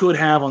could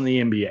have on the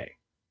NBA?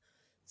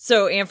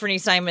 So Anthony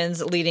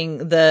Simons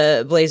leading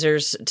the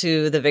Blazers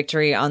to the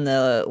victory on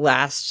the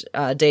last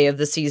day of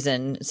the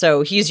season.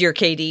 So he's your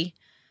KD.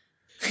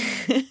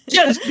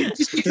 Yeah,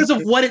 just because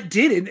of what it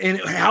did and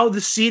how the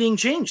seeding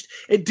changed.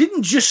 It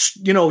didn't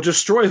just,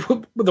 destroy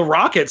the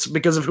Rockets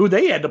because of who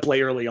they had to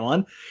play early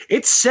on.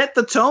 It set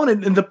the tone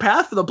and the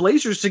path for the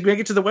Blazers to make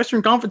it to the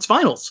Western Conference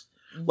Finals.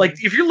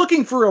 Like, if you're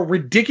looking for a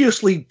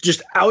ridiculously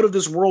just out of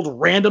this world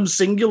random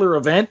singular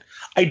event,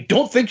 I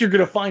don't think you're going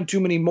to find too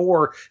many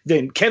more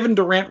than Kevin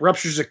Durant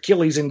ruptures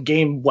Achilles in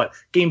game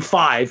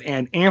 5,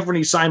 and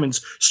Anthony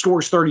Simons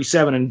scores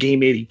 37 in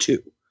game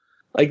 82.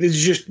 Like, this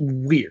is just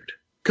weird.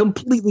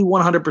 Completely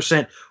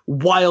 100%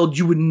 wild.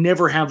 You would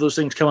never have those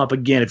things come up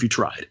again if you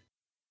tried.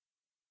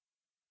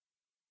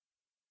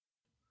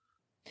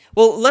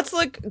 Well, let's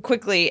look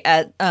quickly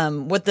at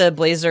what the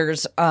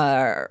Blazers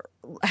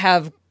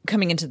have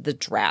coming into the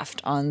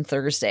draft on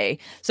Thursday.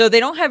 So they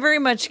don't have very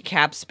much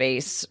cap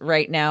space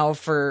right now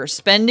for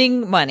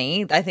spending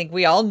money. I think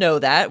we all know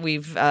that.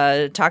 We've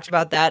talked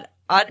about that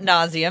ad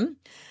nauseum.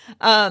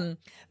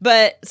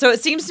 But so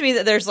it seems to me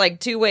that there's like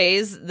two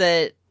ways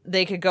that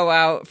they could go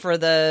out for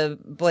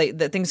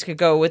that things could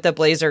go with the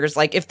Blazers.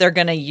 Like if they're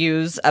going to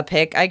use a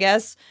pick, I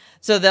guess.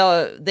 So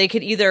they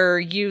could either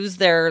use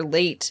their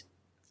late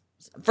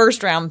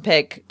first round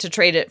pick to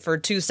trade it for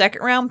 2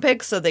 second round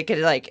picks, so they could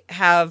like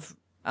have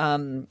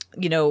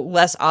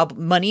less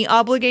money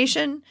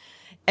obligation.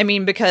 I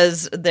mean,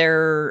 because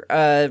their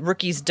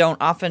rookies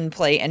don't often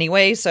play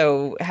anyway,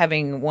 so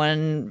having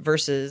one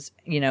versus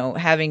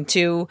having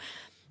two,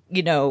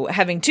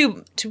 having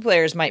two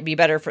players might be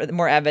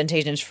more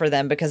advantageous for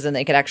them, because then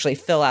they could actually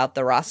fill out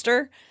the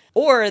roster.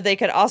 Or they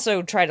could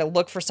also try to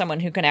look for someone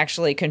who can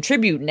actually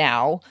contribute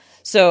now,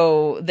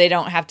 so they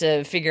don't have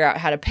to figure out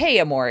how to pay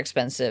a more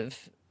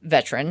expensive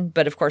veteran.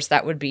 But of course,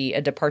 that would be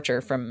a departure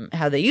from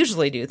how they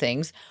usually do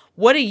things.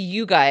 What do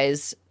you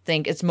guys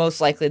think it's most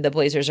likely the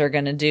Blazers are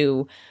going to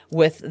do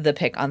with the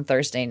pick on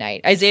Thursday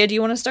night? Isaiah, do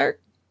you want to start?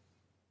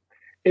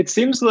 It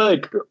seems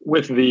like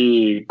with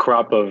the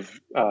crop of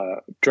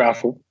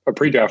draft or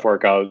pre-draft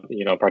workout,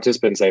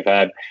 participants they've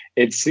had,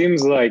 it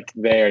seems like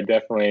they are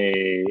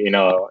definitely,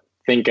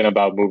 thinking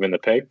about moving the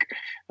pick.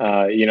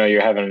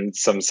 You're having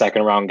some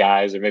second round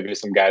guys, or maybe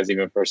some guys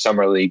even for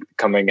summer league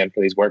coming in for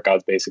these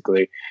workouts,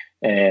 basically.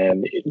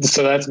 And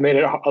so that's made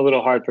it a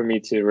little hard for me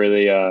to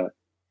really,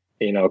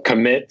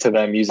 commit to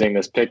them using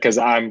this pick, because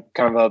I'm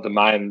kind of of the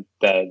mind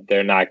that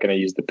they're not going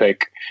to use the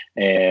pick,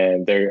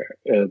 and they're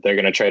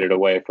going to trade it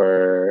away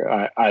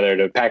for either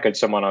to package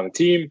someone on the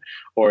team,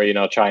 or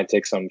try and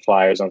take some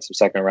flyers on some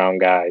second round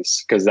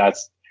guys, because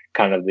that's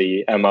kind of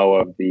the MO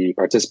of the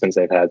participants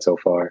they've had so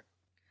far.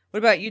 What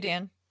about you,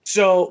 Dan?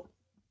 So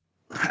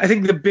I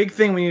think the big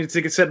thing we need to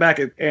take a step back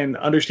and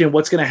understand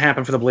what's going to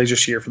happen for the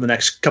Blazers here for the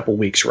next couple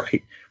weeks,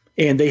 right?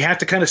 And they have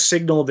to kind of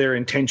signal their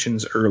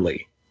intentions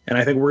early. And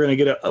I think we're going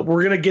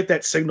to get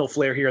that signal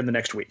flare here in the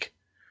next week.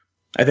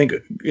 I think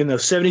in the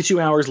 72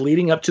 hours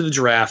leading up to the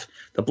draft,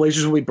 the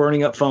Blazers will be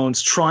burning up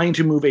phones trying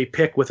to move a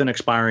pick with an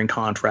expiring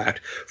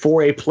contract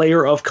for a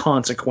player of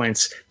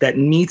consequence that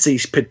meets a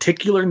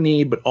particular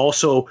need, but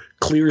also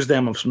clears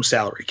them of some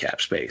salary cap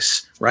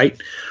space,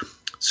 right?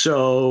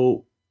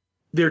 So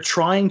they're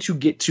trying to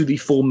get to the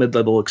full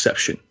mid-level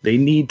exception. They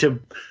need to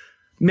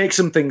make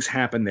some things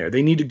happen there.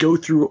 They need to go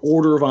through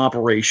order of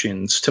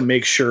operations to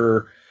make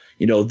sure,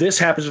 this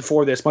happens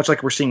before this, much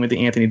like we're seeing with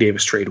the Anthony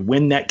Davis trade.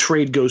 When that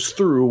trade goes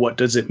through, what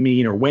does it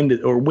mean? Or when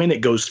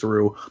it goes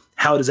through,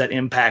 how does that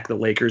impact the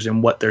Lakers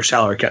and what their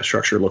salary cap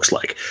structure looks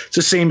like? It's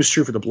the same is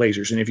true for the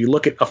Blazers. And if you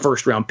look at a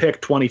first-round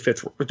pick,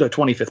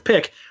 25th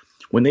pick,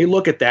 when they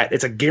look at that,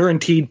 it's a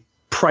guaranteed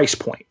price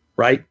point,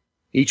 right?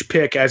 Each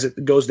pick as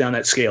it goes down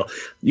that scale.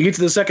 You get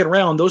to the second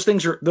round, those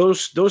things are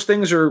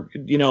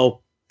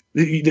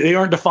they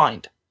aren't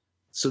defined.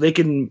 So they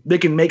can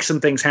make some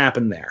things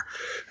happen there.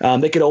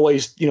 They could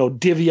always,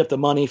 divvy up the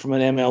money from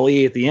an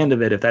MLE at the end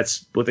of it if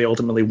that's what they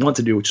ultimately want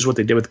to do, which is what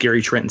they did with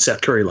Gary Trent and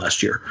Seth Curry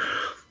last year.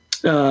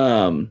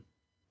 So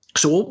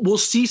we'll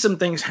see some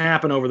things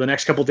happen over the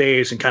next couple of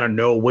days and kind of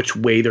know which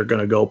way they're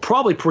going to go,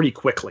 probably pretty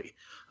quickly.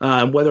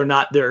 Whether or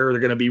not they're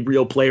going to be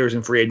real players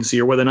in free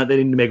agency, or whether or not they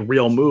need to make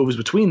real moves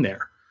between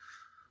there.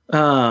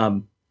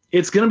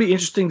 It's going to be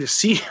interesting to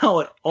see how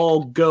it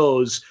all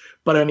goes.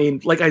 But I mean,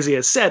 like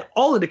Isaiah said,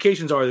 all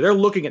indications are they're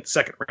looking at the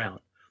second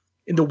round.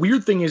 And the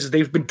weird thing is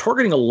they've been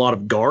targeting a lot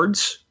of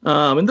guards.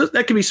 And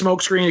that could be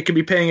smokescreen. It could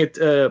be paying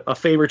a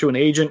favor to an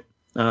agent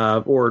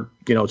or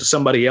to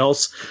somebody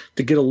else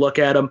to get a look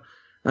at them.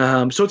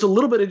 So it's a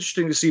little bit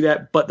interesting to see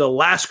that. But the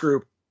last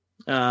group,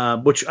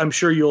 which I'm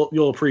sure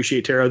you'll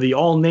appreciate, Tara, the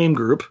all-name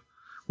group,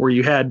 where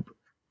you had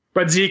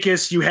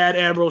Radzikis, you had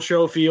Admiral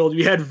Schofield,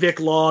 you had Vic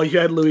Law, you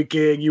had Louis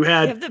King, you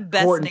had the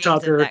best Horton names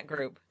Tucker, in that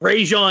group.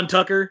 Rajon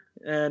Tucker,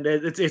 and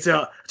it's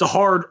a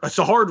hard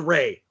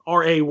Ray,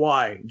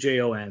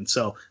 Rayjon.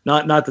 So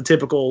not the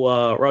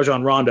typical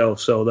Rajon Rondo,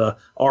 so the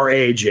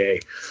Raj.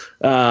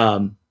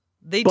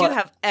 They do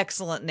have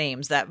excellent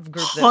names. That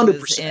group that 100%.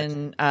 Was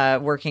in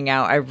working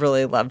out, I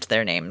really loved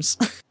their names.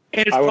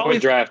 And it's I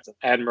would draft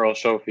Admiral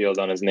Schofield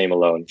on his name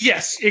alone.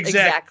 Yes,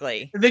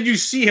 exactly. And then you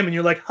see him and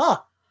you're like, huh,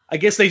 I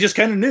guess they just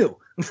kind of knew.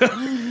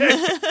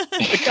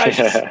 The guy's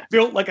just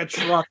built like a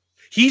truck.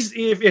 He's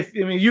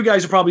you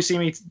guys have probably seen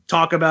me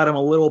talk about him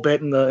a little bit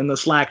in the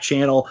Slack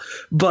channel,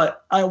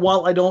 but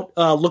while I don't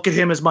look at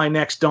him as my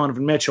next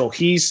Donovan Mitchell,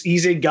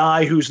 he's a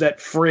guy who's that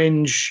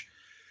fringe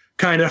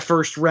kind of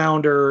first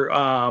rounder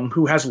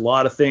who has a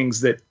lot of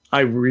things that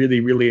I really,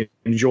 really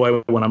enjoy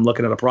when I'm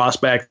looking at a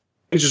prospect.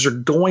 Blazers are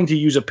going to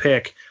use a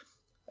pick.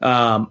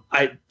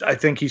 I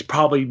think he's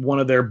probably one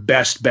of their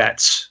best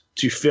bets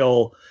to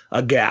fill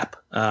a gap.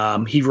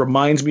 He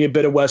reminds me a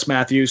bit of Wes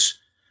Matthews,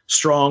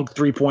 strong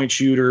 3-point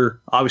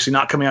shooter. Obviously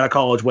not coming out of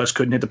college. Wes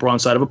couldn't hit the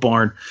broad side of a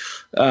barn.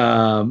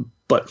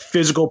 But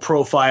physical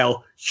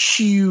profile,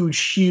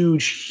 huge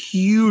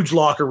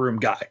locker room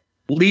guy.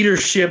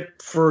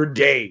 Leadership for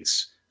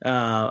days.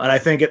 And I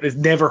think it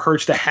never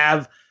hurts to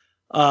have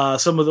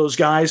some of those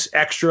guys,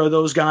 extra of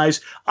those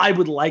guys. I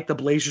would like the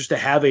Blazers to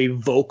have a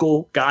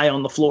vocal guy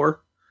on the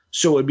floor.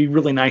 So it'd be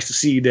really nice to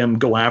see them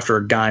go after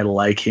a guy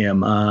like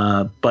him.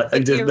 But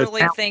do you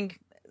really think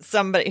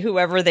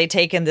whoever they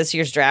take in this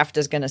year's draft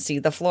is going to see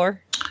the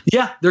floor?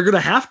 Yeah, they're going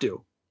to have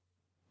to.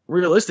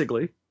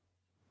 Realistically,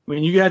 I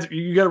mean, you got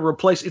to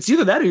replace. It's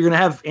either that or you're going to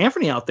have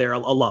Anthony out there a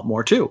lot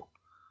more too.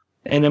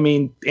 And I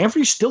mean,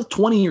 Anthony's still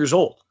 20 years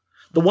old.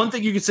 The one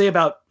thing you could say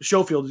about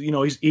Schofield,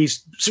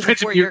 he's spent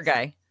some years,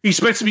 guy. He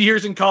spent some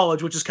years in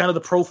college, which is kind of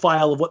the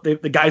profile of what the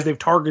guys they've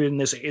targeted in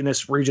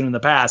this region in the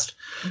past.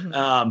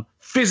 Mm-hmm.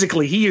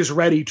 Physically, he is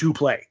ready to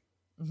play.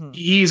 Mm-hmm.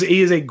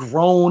 He is a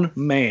grown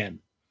man,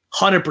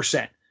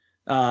 100%.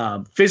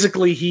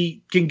 Physically,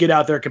 he can get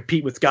out there and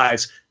compete with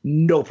guys,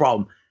 no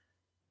problem.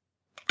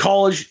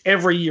 College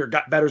every year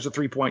got better as a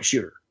 3-point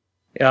shooter.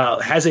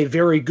 Has a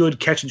very good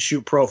catch and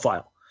shoot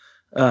profile.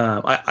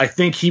 I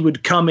think he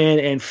would come in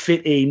and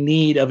fit a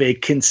need of a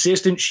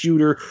consistent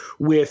shooter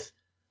with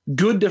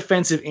good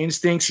defensive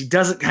instincts. He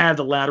doesn't have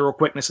the lateral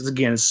quickness.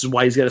 Again, this is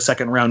why he's got a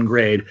second round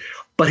grade,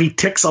 but he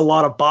ticks a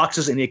lot of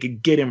boxes and you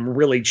could get him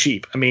really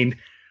cheap. I mean,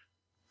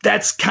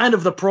 that's kind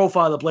of the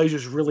profile the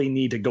Blazers really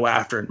need to go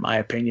after, in my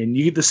opinion.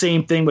 You get the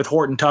same thing with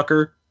Horton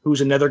Tucker,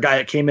 who's another guy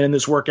that came in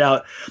this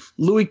workout.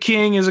 Lewis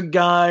King is a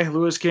guy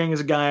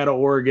out of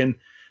Oregon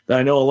that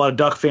I know a lot of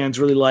Duck fans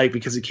really like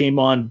because he came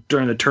on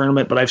during the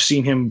tournament, but I've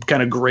seen him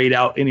kind of grade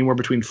out anywhere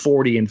between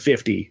 40 and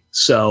 50.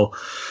 So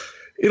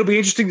it'll be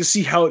interesting to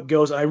see how it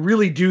goes. I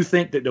really do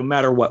think that no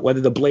matter what,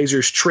 whether the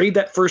Blazers trade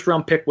that first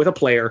round pick with a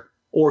player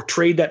or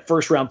trade that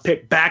first round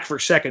pick back for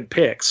second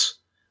picks,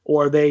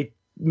 or they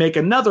make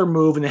another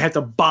move and they have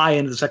to buy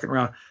into the second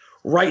round.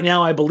 Right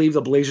now, I believe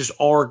the Blazers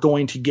are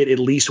going to get at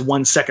least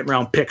 1 second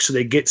round pick. So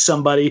they get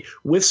somebody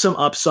with some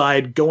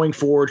upside going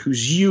forward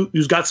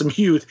who's got some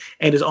youth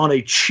and is on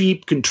a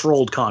cheap,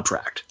 controlled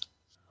contract.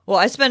 Well,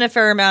 I spent a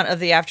fair amount of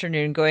the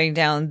afternoon going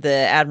down the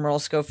Admiral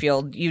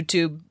Schofield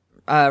YouTube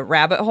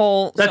rabbit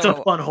hole. That's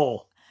a fun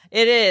hole.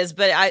 It is,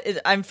 but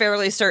I'm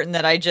fairly certain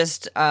that I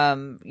just,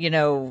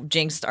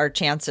 jinxed our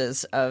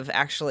chances of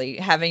actually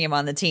having him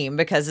on the team,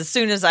 because as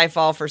soon as I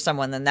fall for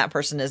someone, then that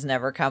person is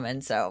never coming.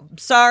 So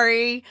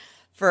sorry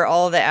for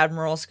all the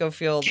Admiral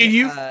Schofield. Can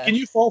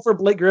you fall for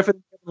Blake Griffin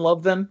and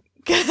love them?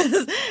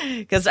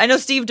 Because I know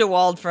Steve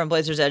DeWald from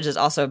Blazers Edge is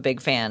also a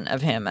big fan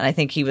of him, and I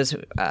think he was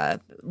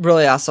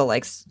really also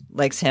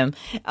likes him.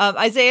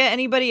 Isaiah,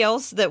 anybody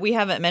else that we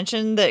haven't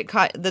mentioned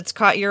that's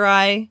caught your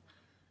eye?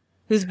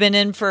 Who's been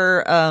in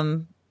for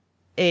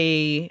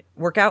a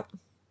workout?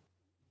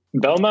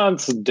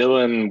 Belmont's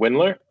Dylan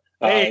Windler.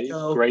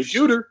 Great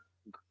shooter.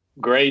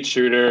 Great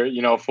shooter.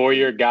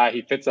 4-year guy.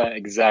 He fits that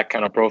exact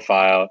kind of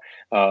profile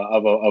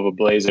of a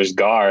Blazers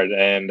guard.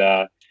 And,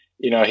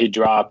 he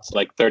dropped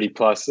like 30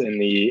 plus in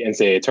the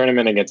NCAA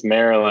tournament against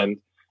Maryland.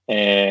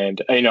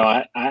 And,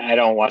 I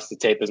don't watch the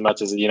tape as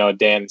much as,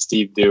 Dan and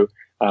Steve do.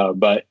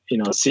 But,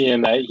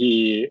 seeing that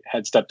he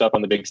had stepped up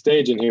on the big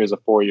stage and he was a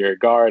 4-year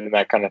guard and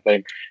that kind of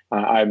thing,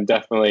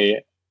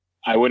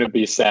 I wouldn't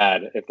be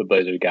sad if the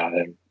Blazers got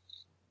him.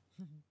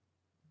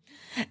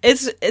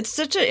 It's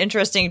such an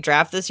interesting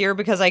draft this year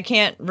because I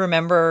can't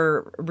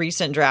remember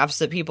recent drafts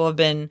that people have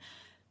been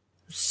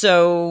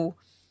so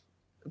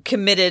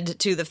committed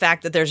to the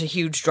fact that there's a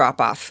huge drop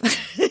off.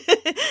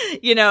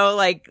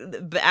 Like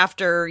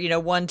after,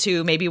 1,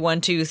 2, maybe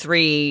 1, 2,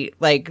 3,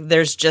 like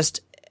there's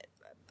just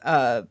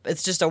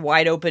it's just a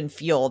wide open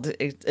field,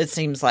 it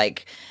seems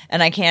like.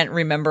 And I can't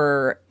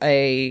remember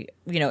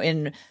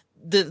in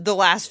the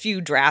last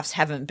few drafts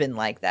haven't been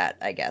like that,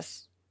 I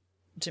guess,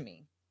 to me.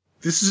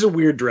 This is a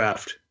weird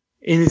draft.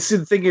 And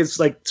the thing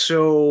is,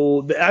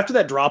 so after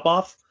that drop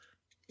off,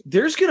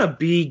 there's going to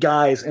be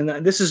guys, and I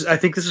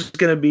think this is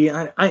going to be,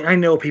 I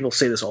know people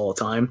say this all the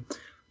time,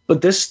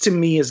 but this to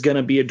me is going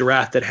to be a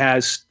draft that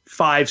has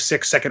 5,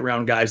 6 second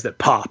round guys that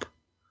pop.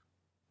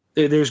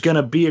 There's going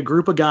to be a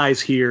group of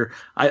guys here,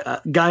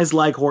 guys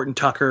like Horton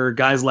Tucker,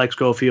 guys like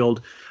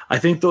Schofield. I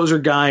think those are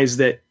guys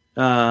that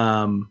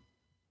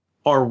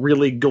are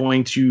really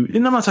going to,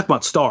 and I'm not talking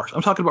about stars,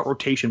 I'm talking about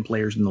rotation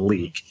players in the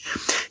league.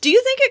 Do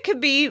you think it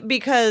could be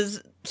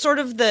because sort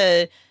of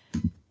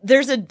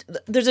there's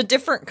a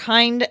different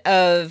kind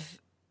of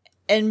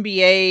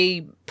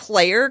NBA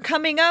player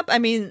coming up? I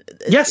mean,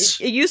 yes.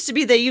 It used to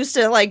be, they used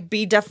to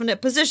be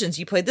definite positions.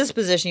 You played this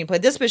position, you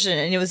played this position,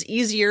 and it was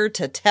easier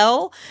to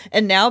tell.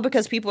 And now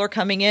because people are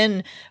coming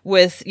in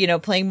with,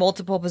 playing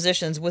multiple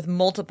positions with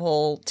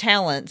multiple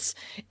talents,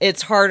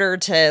 it's harder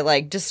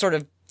to just sort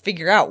of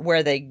figure out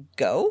where they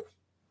go.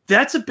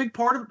 that's a big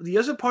part of the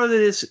other part of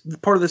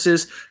this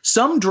is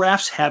some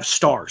drafts have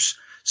stars.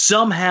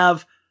 Some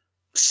have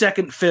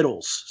second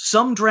fiddles.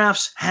 Some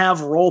drafts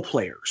have role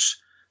players.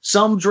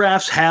 Some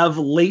drafts have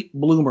late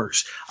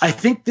bloomers. I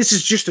think this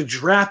is just a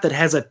draft that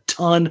has a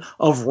ton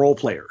of role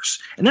players.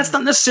 And that's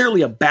not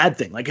necessarily a bad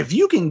thing. Like, if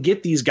you can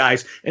get these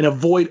guys and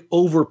avoid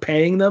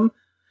overpaying them,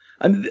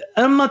 I'm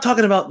not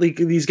talking about like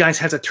these guys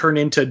have to turn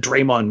into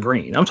Draymond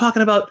Green. I'm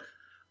talking about,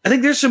 I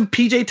think there's some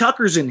PJ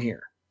Tuckers in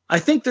here. I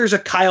think there's a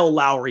Kyle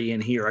Lowry in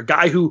here, a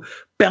guy who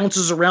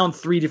bounces around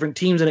 3 different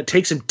teams and it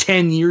takes him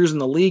 10 years in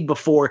the league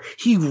before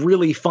he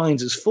really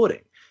finds his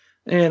footing.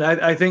 And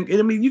I think,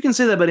 I mean, you can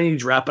say that about any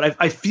draft, but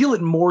I feel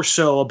it more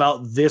so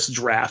about this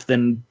draft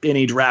than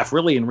any draft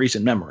really in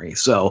recent memory.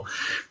 So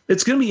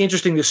it's going to be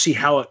interesting to see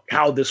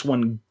how this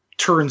one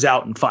turns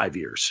out in 5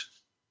 years.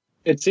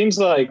 It seems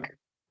like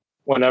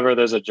whenever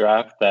there's a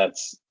draft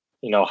that's,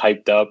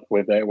 hyped up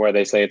with it, where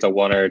they say it's a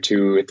 1 or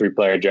 2 or 3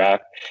 player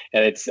draft,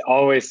 and it's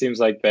always seems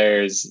like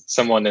there's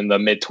someone in the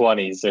mid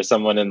 20s or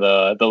someone in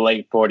the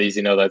late 40s,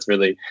 that's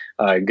really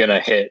gonna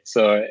hit.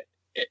 So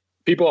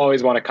people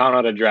always want to count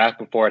out a draft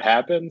before it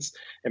happens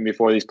and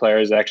before these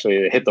players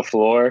actually hit the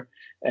floor.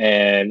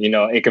 And,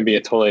 it can be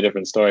a totally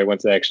different story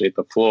once they actually hit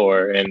the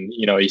floor. And,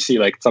 you see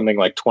like something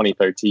like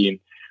 2013,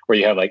 where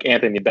you have like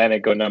Anthony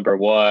Bennett go number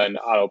 1,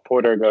 Otto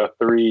Porter go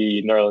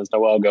 3, Nerlens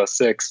Noel go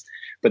 6.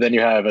 But then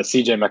you have a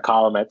CJ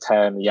McCollum at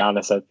 10,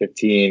 Giannis at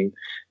 15,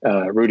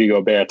 Rudy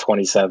Gobert at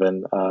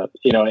 27.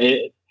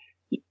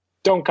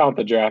 Don't count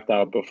the draft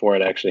out before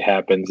it actually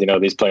happens.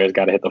 These players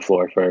got to hit the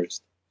floor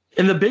first.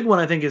 And the big one,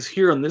 I think, is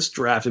here on this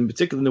draft, in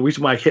particular, and the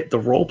reason why I hit the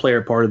role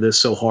player part of this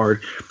so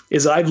hard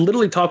is I've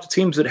literally talked to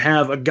teams that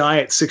have a guy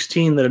at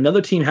 16 that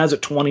another team has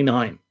at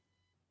 29.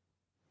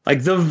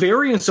 Like, the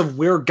variance of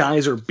where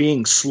guys are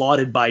being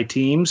slotted by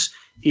teams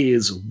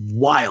is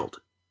wild.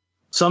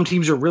 Some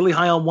teams are really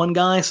high on one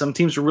guy, some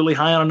teams are really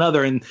high on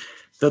another, and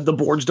the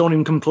boards don't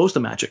even come close to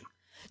matching.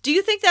 Do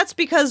you think that's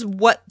because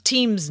what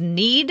teams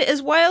need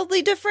is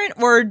wildly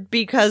different, or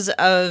because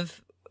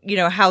of,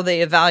 how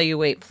they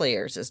evaluate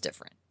players is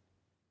different?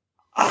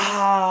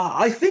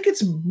 I think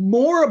it's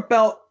more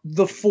about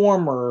the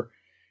former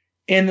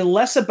and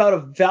less about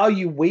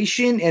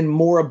evaluation and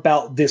more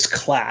about this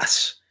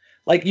class.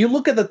 Like, you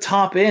look at the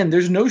top end,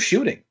 there's no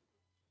shooting.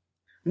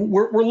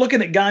 We're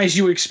looking at guys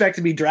you would expect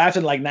to be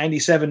drafted like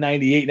 97,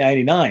 98,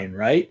 99,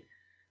 right?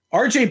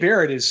 RJ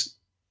Barrett is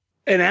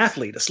an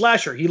athlete, a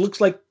slasher. He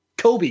looks like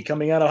Kobe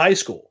coming out of high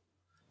school.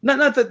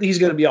 Not that he's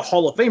going to be a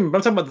Hall of Famer, but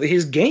I'm talking about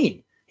his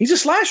game. He's a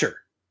slasher.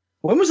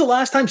 When was the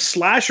last time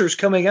slashers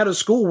coming out of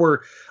school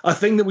were a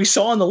thing that we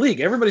saw in the league?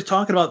 Everybody's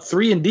talking about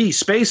 3-and-D,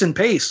 space and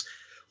pace.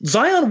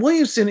 Zion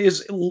Williamson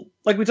is,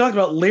 like we talked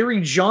about,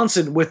 Larry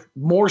Johnson with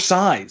more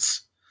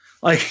size.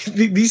 Like,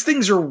 these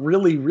things are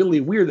really,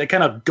 really weird. They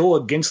kind of go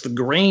against the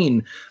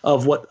grain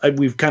of what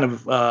we've kind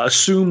of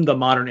assumed the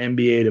modern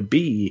NBA to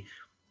be.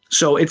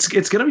 So it's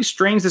going to be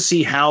strange to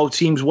see how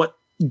teams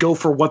go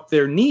for what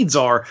their needs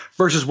are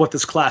versus what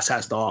this class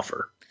has to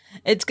offer.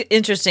 It's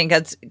interesting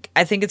because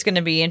I think it's going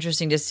to be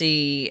interesting to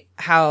see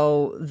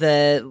how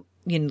the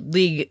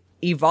league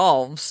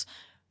evolves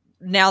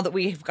now that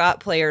we've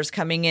got players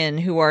coming in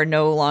who are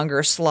no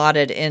longer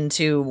slotted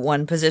into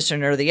one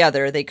position or the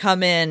other. They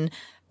come in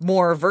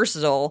more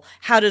versatile.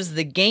 How does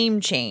the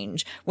game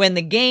change when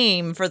the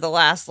game for the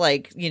last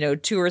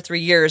 2 or 3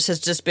 years has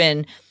just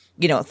been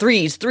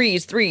threes,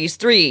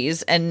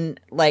 and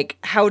like,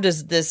 how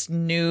does this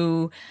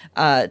new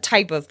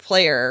type of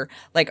player,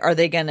 like, are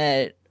they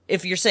gonna,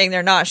 if you're saying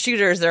they're not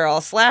shooters, they're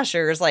all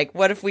slashers, like,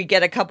 what if we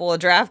get a couple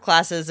of draft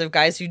classes of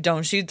guys who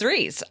don't shoot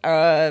threes?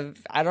 I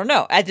don't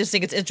know. I just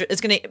think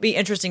it's going to be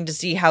interesting to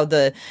see how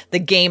the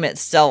game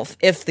itself,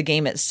 if the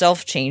game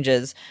itself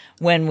changes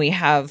when we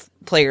have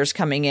players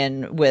coming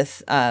in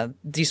with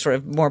these sort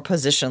of more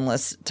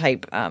positionless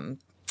type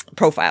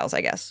profiles,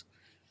 I guess.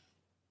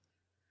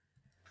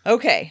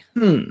 Okay.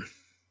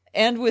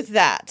 And with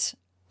that,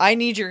 I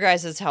need your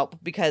guys' help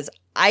because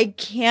I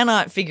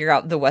cannot figure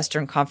out the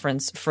Western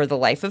Conference for the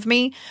life of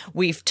me.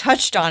 We've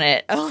touched on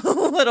it a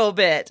little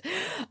bit.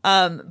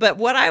 But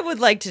what I would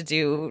like to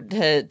do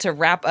to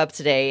wrap up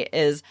today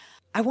is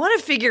I want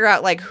to figure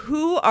out, like,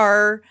 who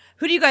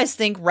do you guys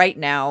think right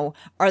now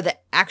are the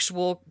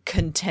actual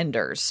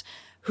contenders?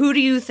 Who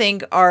do you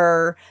think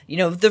are,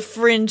 the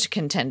fringe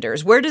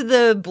contenders? Where do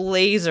the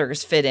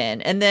Blazers fit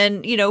in? And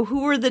then,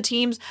 who are the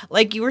teams,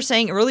 like you were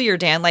saying earlier,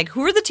 Dan, like,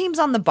 who are the teams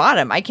on the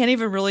bottom? I can't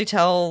even really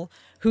tell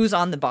who's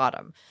on the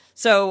bottom.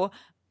 So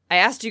I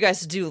asked you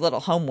guys to do a little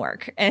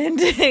homework and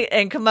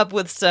and come up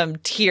with some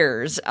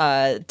tiers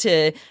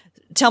to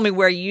tell me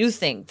where you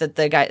think that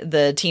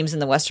the teams in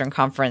the Western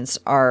Conference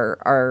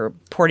are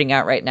porting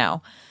out right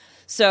now.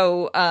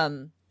 So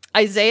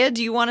Isaiah,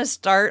 do you want to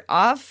start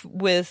off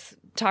with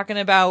talking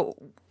about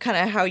kind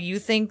of how you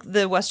think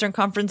the Western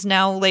Conference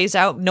now lays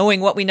out,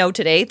 knowing what we know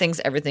today?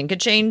 Everything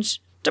could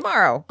change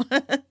tomorrow.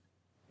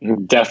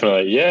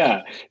 Definitely.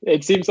 Yeah.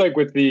 It seems like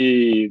with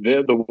the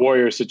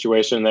Warriors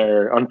situation,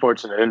 their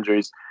unfortunate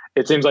injuries,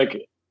 it seems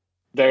like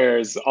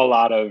there's a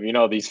lot of,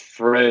 these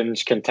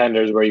fringe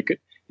contenders where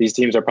these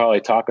teams are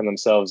probably talking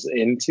themselves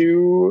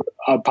into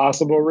a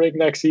possible rig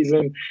next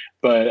season.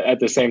 But at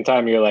the same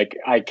time, you're like,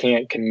 I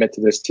can't commit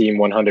to this team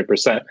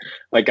 100%.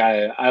 Like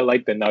I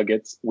like the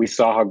Nuggets. We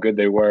saw how good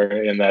they were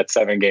in that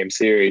 7-game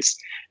series.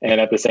 And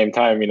at the same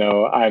time,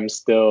 I'm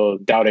still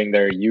doubting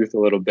their youth a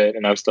little bit.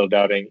 And I'm still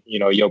doubting,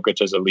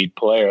 Jokic as a lead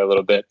player a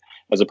little bit,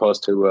 as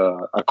opposed to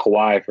a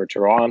Kawhi for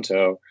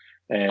Toronto.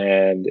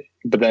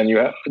 But then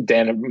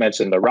Dan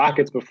mentioned the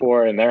Rockets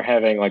before, and they're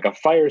having like a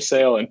fire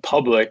sale in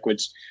public,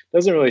 which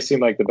doesn't really seem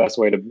like the best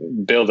way to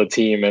build a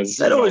team. As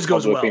that always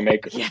goes well.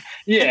 Publicly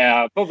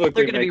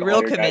they're going to be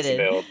real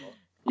committed.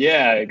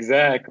 Yeah,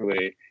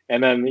 exactly.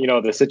 And then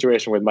the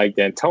situation with Mike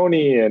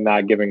D'Antoni and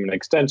not giving him an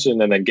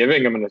extension, and then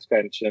giving him an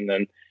extension,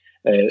 and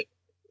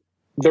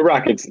the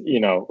Rockets,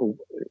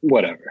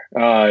 whatever.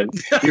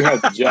 You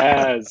have the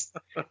Jazz.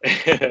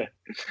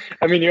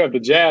 You have the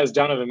Jazz.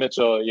 Donovan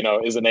Mitchell,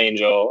 is an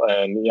angel,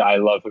 and I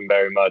love him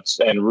very much.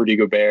 And Rudy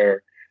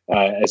Gobert,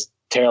 as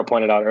Tara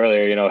pointed out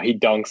earlier, he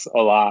dunks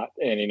a lot,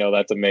 and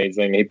that's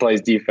amazing. He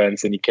plays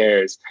defense and he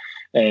cares.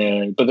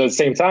 But at the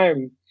same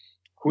time,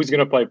 who's going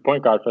to play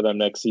point guard for them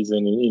next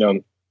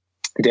season?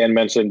 Dan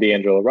mentioned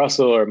D'Angelo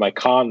Russell or Mike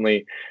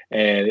Conley,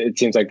 and it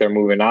seems like they're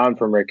moving on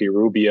from Ricky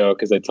Rubio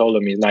because they told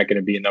him he's not going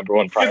to be a number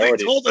one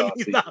priority. They told him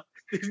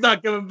he's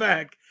not coming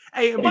back.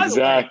 Hey, and by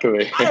exactly. the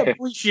way, I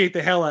appreciate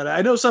the hell out of it.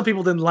 I know some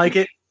people didn't like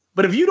it,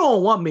 but if you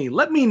don't want me,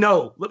 let me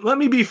know. Let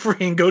me be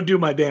free and go do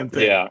my damn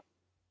thing. Yeah.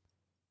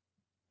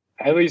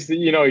 At least,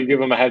 you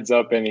give him a heads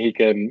up and he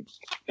can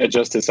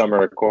adjust his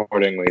summer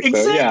accordingly.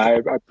 Exactly. So,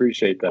 yeah, I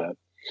appreciate that.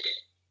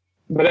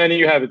 But then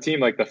you have a team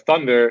like the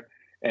Thunder,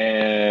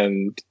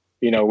 and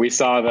we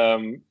saw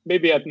them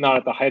maybe not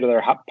at the height of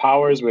their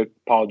powers, with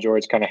Paul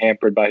George kind of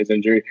hampered by his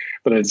injury.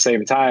 But at the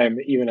same time,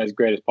 even as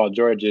great as Paul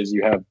George is,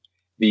 you have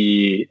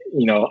the,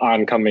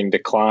 oncoming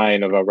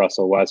decline of a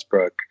Russell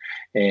Westbrook.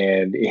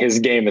 And his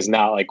game is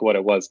not like what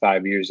it was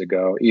 5 years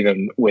ago,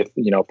 even with,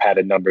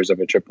 padded numbers of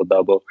a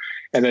triple-double.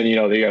 And then,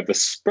 you have the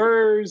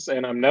Spurs,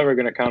 and I'm never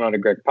going to count on a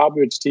Greg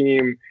Popovich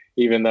team,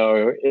 even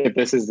though if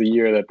this is the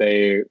year that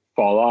they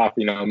fall off,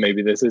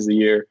 maybe this is the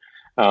year.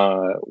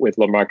 With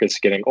LaMarcus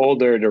getting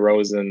older,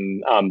 DeRozan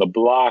on the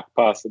block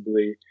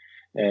possibly,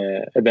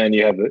 and then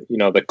you have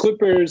the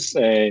Clippers,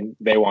 and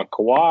they want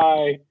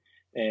Kawhi,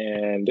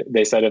 and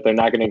they said if they're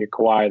not going to get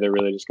Kawhi, they're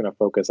really just going to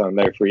focus on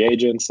their free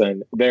agents,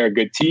 and they're a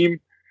good team.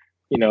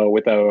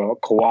 With a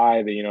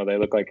Kawhi, they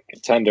look like a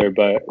contender,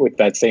 but with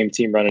that same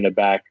team running it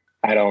back,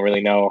 I don't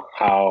really know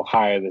how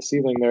high the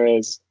ceiling there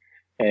is,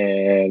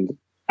 and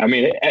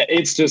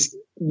it's just,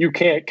 you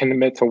can't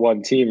commit to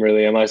one team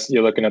really, unless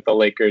you're looking at the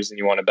Lakers and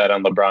you want to bet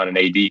on LeBron and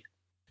AD.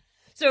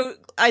 So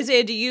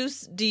Isaiah, do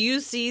you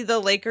see the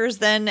Lakers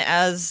then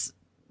as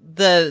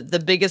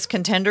the biggest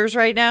contenders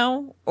right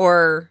now,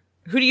 or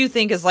who do you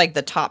think is like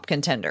the top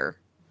contender?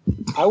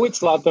 I would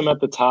slot them at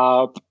the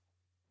top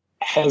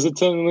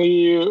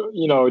hesitantly,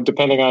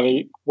 depending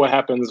on what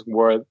happens,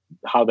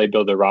 how they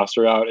build their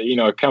roster out.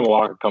 Kemba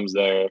Walker comes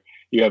there,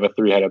 you have a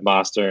 3-headed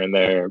monster, and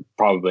they're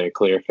probably a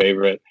clear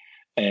favorite.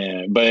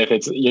 But if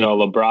it's,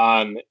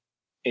 LeBron,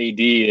 AD,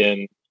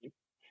 and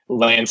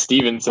Lance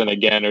Stevenson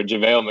again, or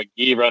JaVale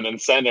McGee running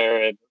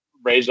center, and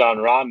Rajon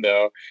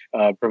Rondo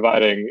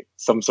providing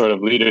some sort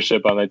of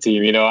leadership on the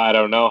team, I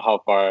don't know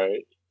how far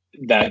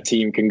that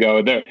team can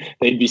go.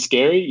 They'd be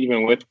scary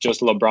even with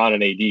just LeBron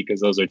and AD,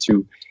 because those are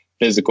two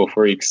physical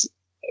freaks.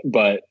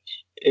 But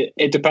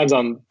it depends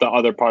on the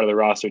other part of the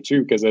roster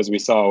too, because as we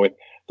saw with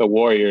the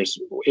Warriors,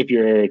 if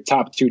your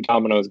top two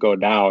dominoes go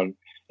down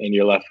and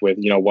you're left with,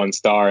 one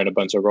star and a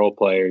bunch of role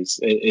players,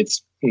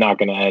 it's not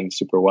going to end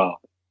super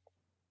well.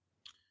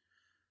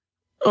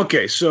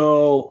 Okay,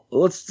 so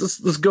let's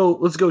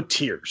go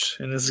tiers,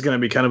 and this is going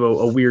to be kind of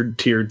a weird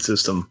tiered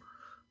system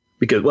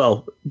because,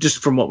 well, just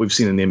from what we've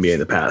seen in the NBA in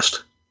the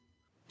past.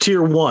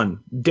 Tier 1,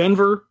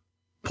 Denver,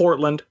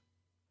 Portland,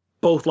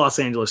 both Los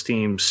Angeles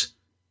teams,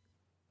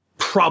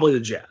 probably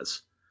the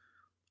Jazz.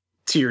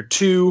 Tier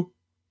 2,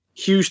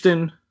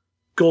 Houston,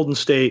 Golden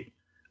State,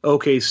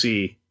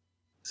 OKC,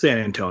 San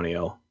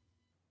Antonio.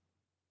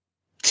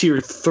 Tier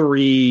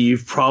 3,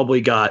 you've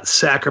probably got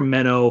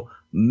Sacramento,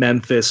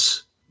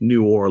 Memphis,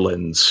 New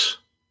Orleans.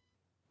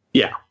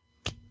 Yeah.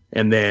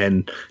 And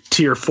then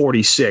tier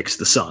 46,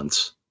 the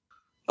Suns.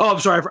 Oh, I'm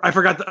sorry. I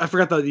forgot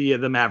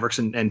the Mavericks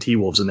and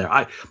T-Wolves in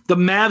there. The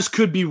Mavs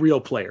could be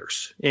real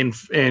players in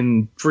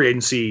free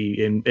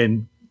agency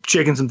and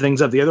shaking some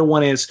things up. The other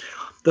one is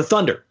the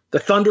Thunder. The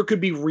Thunder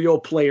could be real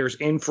players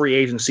in free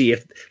agency.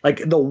 If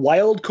like the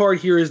wild card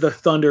here is the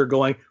Thunder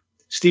going,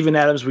 Steven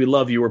Adams, we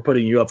love you. We're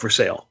putting you up for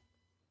sale.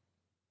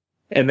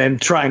 And then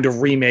trying to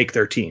remake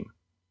their team.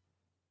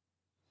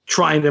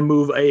 Trying to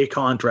move a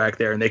contract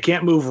there, and they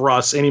can't move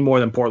Russ any more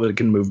than Portland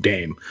can move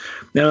Dame.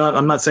 Now,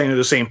 I'm not saying they're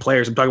the same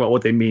players. I'm talking about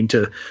what they mean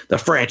to the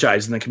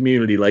franchise and the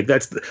community. Like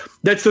that's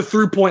the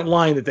through point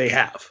line that they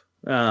have.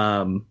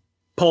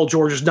 Paul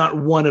George is not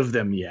one of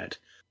them yet,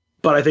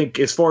 but I think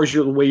as far as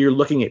the way you're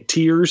looking at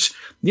tiers,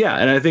 yeah,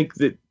 and I think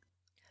that.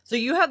 So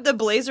you have the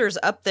Blazers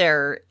up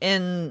there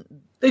in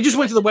They just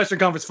went to the Western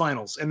Conference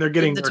Finals, and they're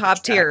getting the Nurkic top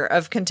back. tier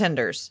of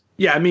contenders.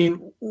 Yeah, I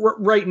mean,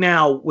 right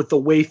now with the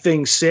way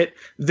things sit,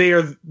 they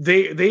are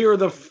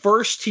the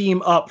first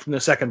team up from the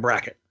second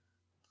bracket.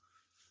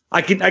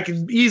 I can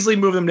easily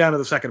move them down to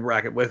the second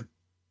bracket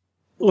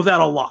without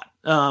a lot.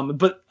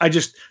 But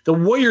the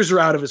Warriors are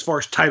out of as far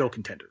as title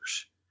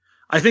contenders.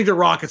 I think the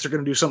Rockets are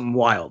going to do something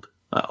wild,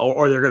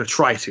 or they're going to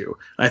try to.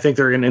 I think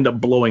they're going to end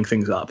up blowing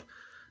things up.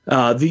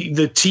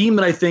 The team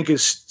that I think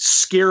is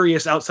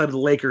scariest outside of the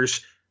Lakers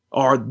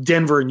are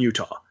Denver and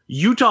Utah.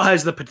 Utah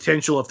has the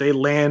potential, if they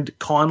land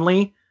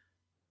Conley,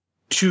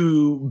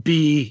 to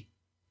be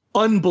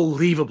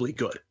unbelievably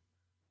good.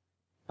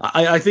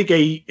 I think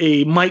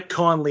a Mike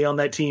Conley on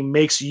that team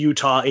makes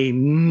Utah a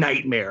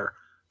nightmare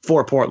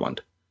for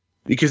Portland,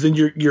 because then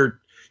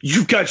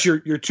you've got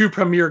your two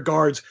premier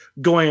guards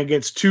going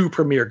against two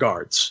premier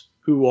guards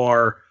who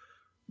are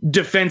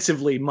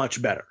defensively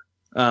much better.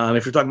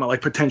 If you're talking about like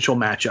potential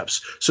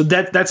matchups. So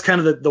that's kind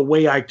of the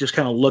way I just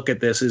kind of look at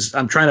this, is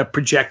I'm trying to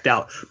project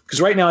out,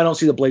 because right now I don't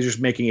see the Blazers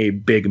making a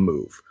big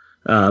move.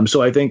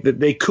 So I think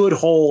that they could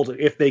hold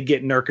if they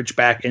get Nurkic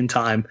back in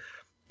time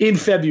in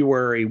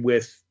February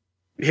with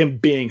him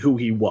being who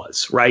he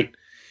was, right?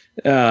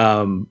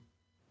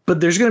 But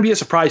there's going to be a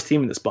surprise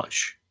team in this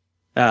bunch.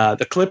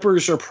 The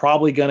Clippers are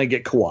probably going to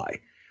get Kawhi.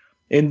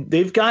 And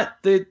they've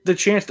got the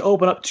chance to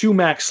open up 2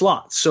 max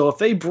slots. So if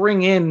they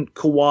bring in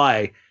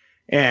Kawhi,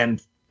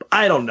 and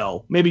I don't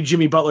know, maybe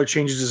Jimmy Butler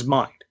changes his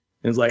mind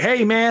and is like,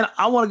 hey, man,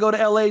 I want to go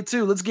to LA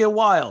too. Let's get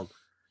wild.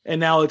 And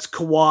now it's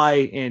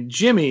Kawhi and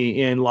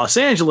Jimmy in Los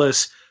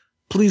Angeles.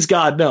 Please,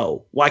 God,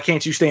 no. Why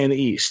can't you stay in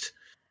the East?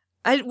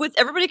 With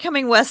everybody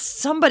coming west,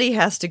 somebody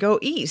has to go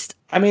east.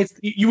 I mean,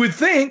 you would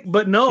think,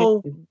 but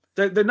no,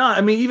 they're not.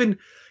 I mean, even,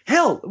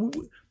 hell,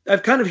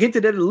 I've kind of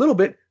hinted at it a little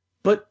bit,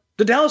 but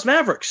the Dallas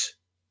Mavericks,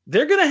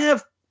 they're going to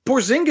have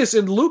Porzingis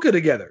and Luka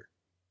together.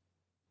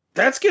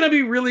 That's going to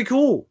be really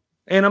cool.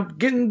 And I'm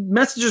getting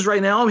messages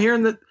right now. I'm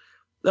hearing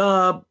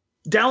that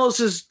Dallas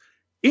is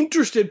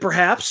interested,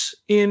 perhaps,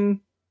 in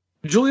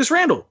Julius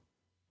Randle.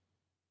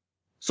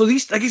 So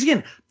these, like,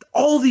 again,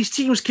 all these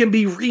teams can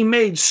be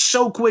remade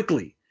so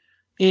quickly,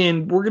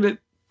 and we're going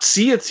to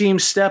see a team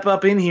step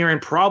up in here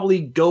and probably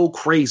go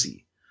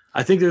crazy.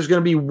 I think there's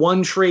going to be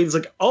one trade that's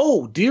like,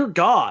 oh, dear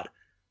God,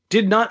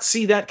 did not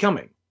see that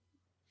coming.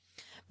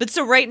 But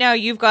so right now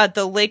you've got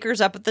the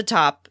Lakers up at the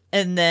top,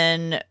 and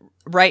then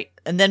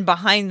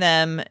behind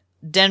them,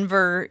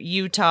 Denver,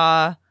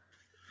 Utah,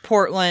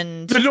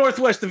 Portland. The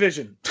Northwest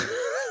Division.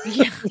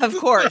 Yeah, of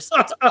course.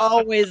 It's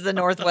always the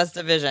Northwest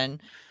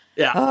Division.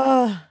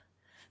 Yeah.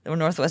 The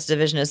Northwest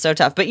Division is so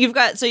tough. But you've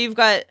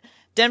got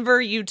Denver,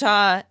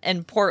 Utah,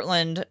 and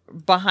Portland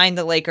behind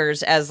the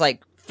Lakers as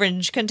like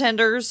fringe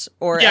contenders,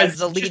 or as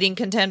the leading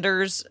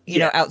contenders, you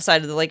know,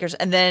 outside of the Lakers.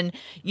 And then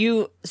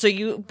you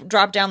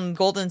drop down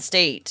Golden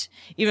State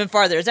even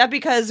farther. Is that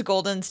because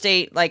Golden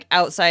State, like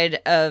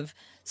outside of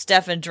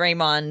Steph and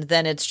Draymond,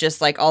 then it's just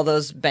like all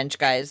those bench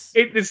guys?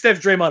 It's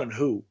Steph, Draymond, and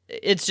who?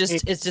 It's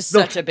just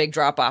such a big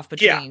drop off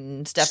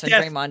between Steph and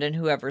Draymond and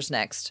whoever's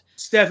next.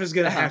 Steph is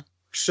going to have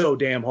so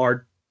damn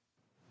hard.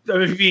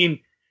 I mean,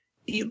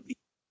 even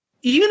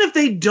if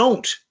they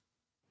don't,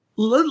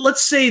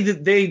 let's say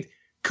that they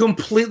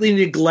completely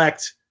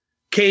neglect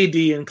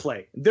KD and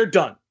Clay. They're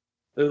done.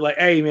 They're like,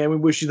 hey, man, we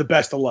wish you the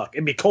best of luck.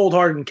 It'd be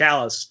cold-hearted and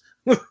callous.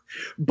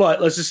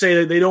 But let's just say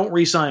that they don't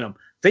re-sign them.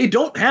 They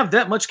don't have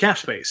that much cap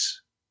space.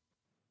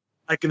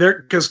 Like,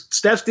 because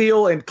Steph's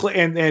deal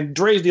and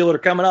Dre's deal that are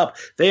coming up,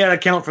 they had to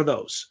account for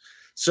those.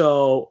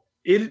 So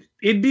it'd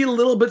be a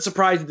little bit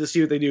surprising to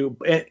see what they do.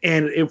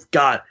 And if,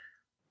 God,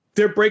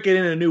 they're breaking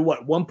in a new,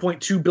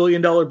 $1.2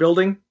 billion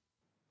building.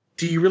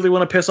 Do you really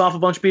want to piss off a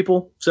bunch of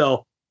people?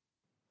 So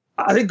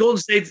I think Golden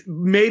State's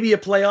maybe a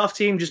playoff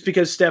team just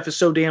because Steph is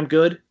so damn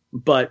good,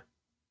 but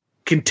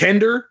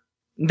contender,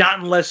 not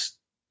unless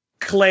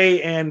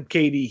Clay and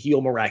KD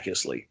heal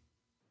miraculously.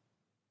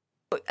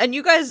 And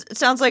you guys, it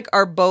sounds like,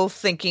 are both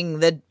thinking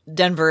that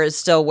Denver is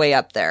still way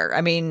up there.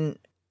 I mean,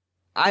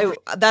 I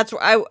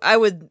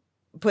would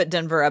put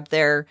Denver up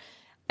there,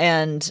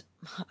 and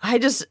I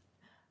just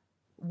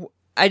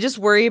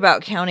worry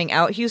about counting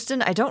out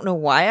Houston. I don't know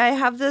why I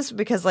have this,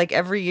 because like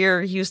every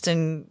year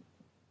Houston,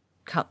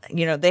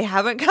 they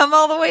haven't come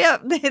all the way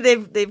up.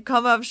 They've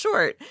come up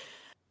short.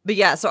 But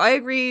yeah, so I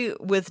agree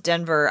with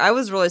Denver. I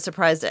was really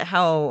surprised at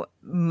how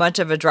much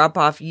of a drop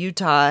off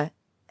Utah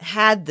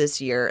had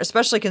this year,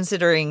 especially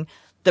considering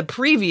the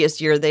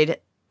previous year they'd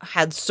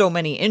had so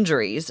many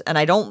injuries, and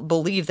I don't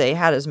believe they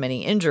had as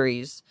many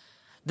injuries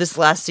this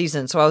last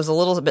season. So I was a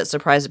little bit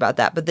surprised about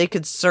that, but they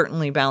could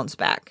certainly bounce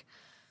back.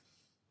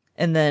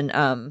 And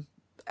then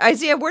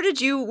Isaiah, where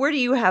do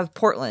you have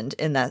Portland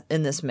in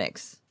this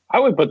mix?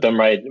 I would put them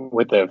right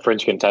with the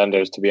fringe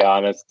contenders, to be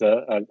honest.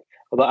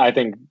 I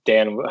think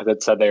Dan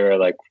had said they were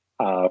like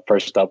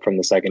first up from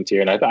the second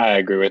tier, and I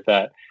agree with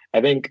that. I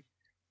think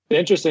the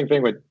interesting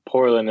thing with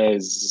Portland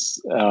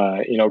is,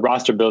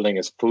 roster building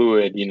is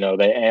fluid.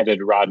 They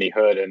added Rodney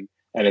Hood, and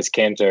Enes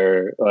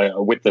Kanter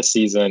with the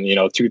season,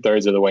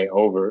 2/3 of the way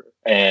over.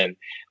 And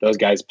those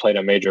guys played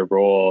a major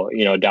role,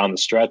 down the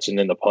stretch and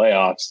in the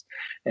playoffs.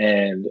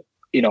 And,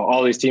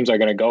 all these teams are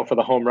going to go for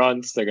the home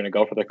runs. They're going to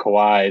go for the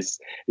Kawhis,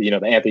 the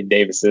Anthony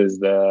Davises,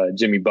 the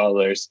Jimmy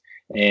Butlers.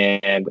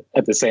 And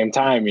at the same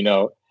time,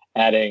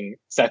 adding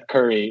Seth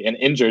Curry, an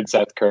injured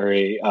Seth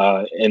Curry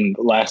in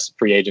last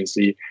free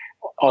agency,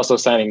 also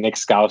signing Nick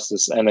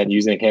Stauskas and then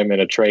using him in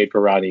a trade for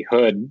Rodney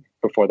Hood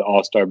before the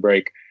All-Star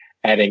break,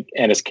 adding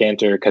Enes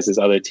Kanter because his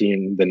other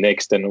team, the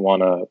Knicks, didn't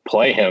want to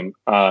play him.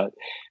 I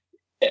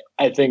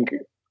think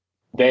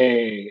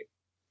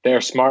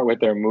they're smart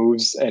with their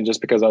moves, and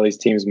just because all these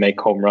teams make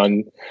home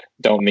run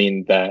don't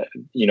mean that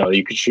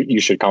you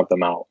should count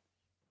them out.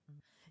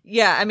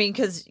 Yeah, I mean,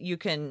 because you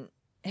can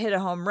hit a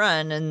home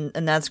run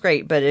and that's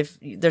great, but if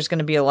there's going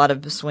to be a lot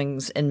of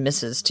swings and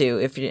misses too,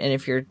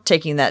 if you're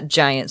taking that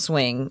giant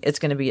swing, it's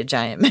going to be a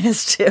giant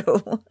miss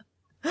too.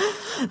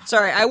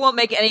 Sorry, I won't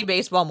make any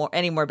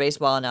more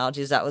baseball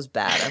analogies. That was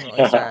bad. I'm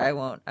really sorry.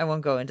 I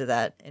won't go into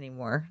that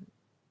anymore.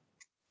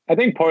 I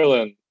think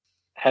Portland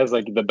has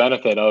the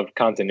benefit of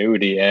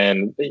continuity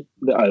and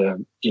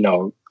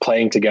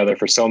playing together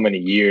for so many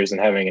years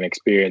and having an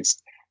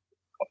experienced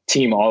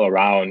team all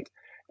around.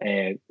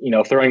 And,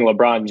 throwing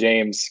LeBron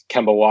James,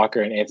 Kemba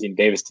Walker, and Anthony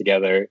Davis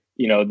together,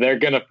 they're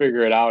going to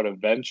figure it out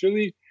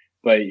eventually.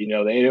 But,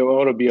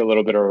 it'll be a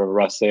little bit of a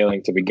rough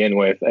sailing to begin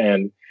with.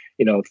 And,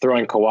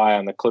 throwing Kawhi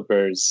on the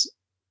Clippers,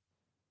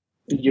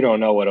 you don't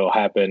know what will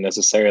happen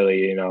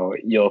necessarily.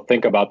 You'll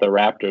think about the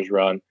Raptors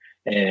run,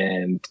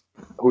 and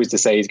who's to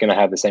say he's going to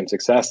have the same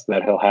success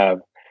that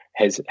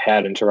has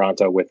had in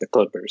Toronto with the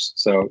Clippers.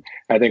 So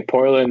I think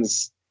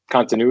Portland's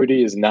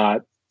continuity is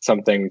not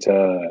something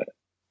to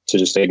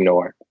just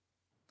ignore.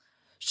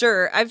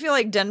 Sure. I feel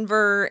like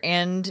Denver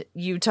and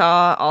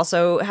Utah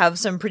also have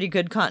some pretty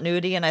good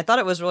continuity. And I thought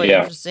it was really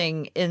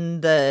interesting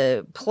in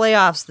the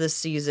playoffs this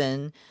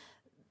season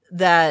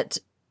that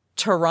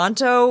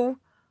Toronto,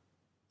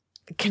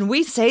 can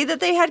we say that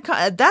they had,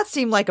 that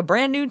seemed like a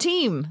brand new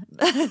team,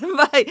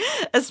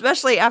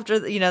 especially after,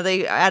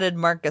 they added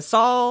Marc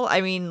Gasol.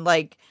 I mean,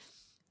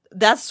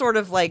 that's sort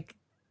of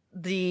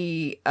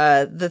the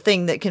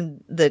thing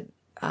that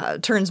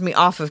turns me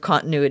off of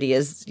continuity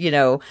is,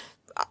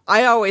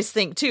 I always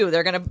think too,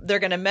 they're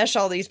gonna mesh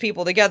all these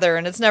people together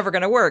and it's never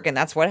gonna work. And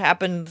that's what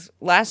happened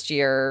last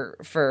year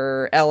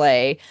for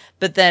LA.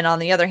 But then on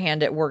the other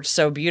hand, it worked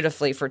so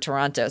beautifully for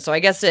Toronto. So I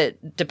guess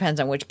it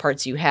depends on which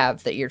parts you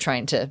have that you're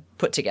trying to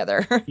put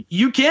together.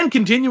 You can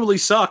continually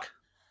suck.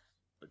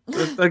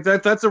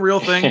 That's a real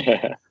thing.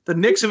 The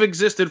Knicks have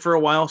existed for a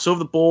while. So have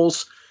the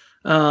Bulls.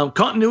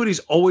 Continuity is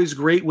always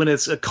great when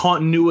it's a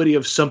continuity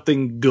of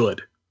something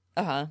good.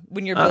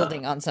 When you're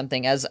building on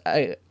something, as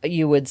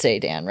you would say,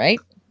 Dan, right?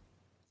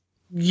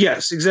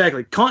 Yes,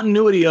 exactly.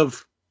 Continuity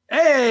of,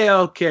 hey,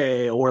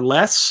 okay, or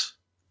less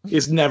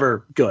is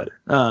never good.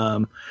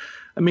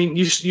 I mean,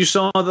 you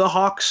saw the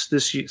Hawks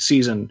this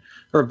season,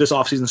 or this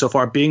offseason so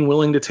far, being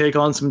willing to take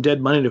on some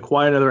dead money to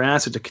acquire another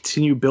asset to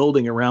continue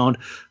building around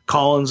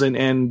Collins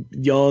and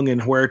Young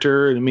and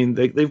Huerter. I mean,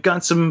 they've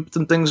got some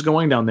things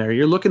going down there.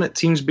 You're looking at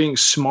teams being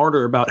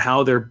smarter about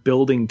how they're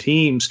building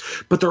teams,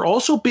 but they're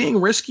also being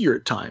riskier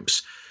at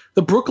times.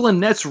 The Brooklyn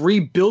Nets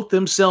rebuilt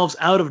themselves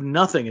out of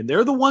nothing, and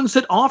they're the ones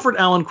that offered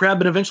Allen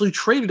Crabbe and eventually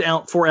traded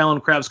out for Allen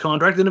Crabbe's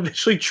contract and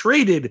eventually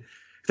traded.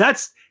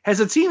 Has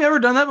a team ever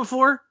done that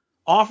before?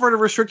 Offered a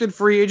restricted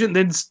free agent,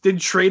 then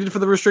traded for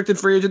the restricted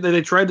free agent that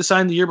they tried to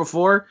sign the year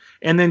before,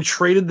 and then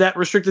traded that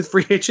restricted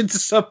free agent to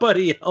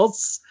somebody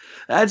else.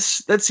 That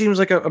seems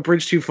like a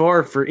bridge too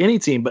far for any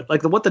team. But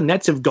what the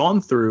Nets have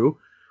gone through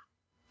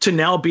to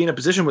now be in a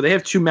position where they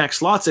have two max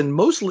slots, and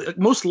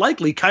most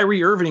likely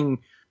Kyrie Irving,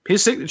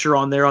 his signature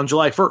on there on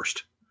July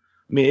 1st.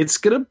 I mean, it's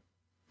gonna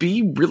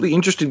be really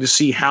interesting to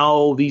see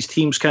how these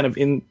teams kind of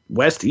in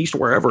West, East,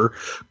 wherever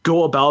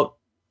go about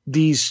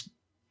these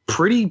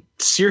pretty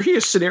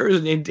serious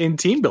scenarios in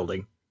team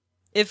building.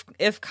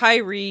 If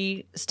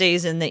Kyrie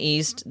stays in the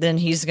East, then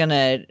he's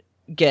gonna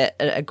get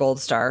a gold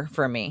star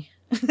from me.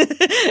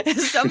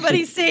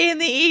 Somebody stay in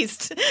the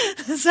East.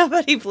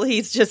 Somebody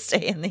please just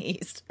stay in the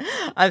East.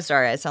 I'm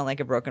sorry, I sound like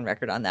a broken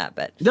record on that,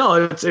 but no,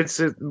 it's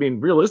I mean,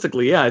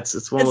 realistically, yeah,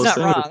 it's one of those things.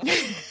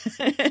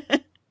 Not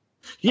wrong.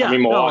 Yeah, I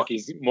mean,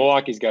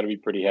 Milwaukee's got to be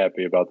pretty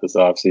happy about this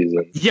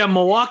offseason. Yeah,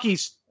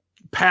 Milwaukee's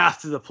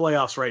path to the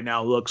playoffs right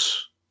now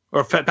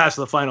path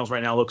to the finals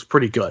right now looks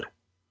pretty good.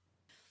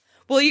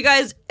 Well, you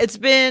guys, it's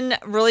been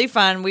really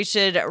fun. We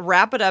should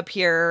wrap it up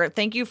here.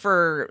 Thank you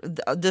for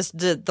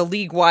the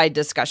league-wide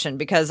discussion,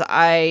 because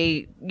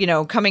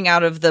coming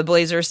out of the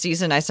Blazers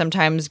season, I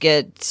sometimes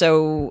get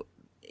so,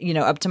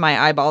 up to my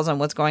eyeballs on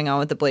what's going on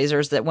with the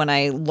Blazers that when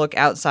I look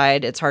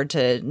outside, it's hard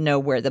to know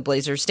where the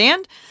Blazers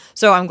stand.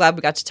 So I'm glad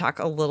we got to talk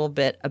a little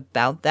bit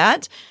about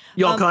that.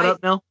 Y'all caught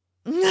up now?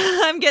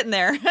 I'm getting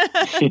there.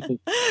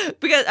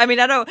 Because I mean,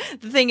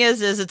 the thing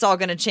is it's all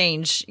going to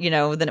change,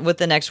 with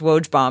the next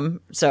Woj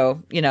bomb.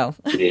 So,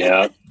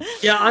 Yeah.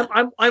 Yeah.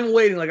 I'm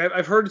waiting. Like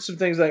I've heard some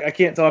things that I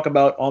can't talk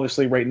about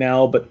obviously right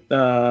now, but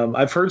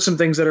I've heard some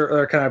things that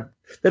are kind of,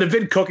 that have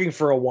been cooking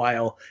for a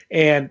while,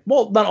 and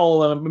well, not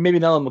all of them, but maybe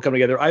none of them will come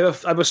together. I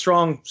have a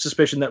strong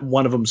suspicion that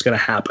one of them is going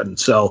to happen.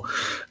 So,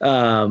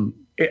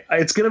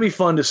 it's going to be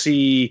fun to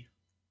see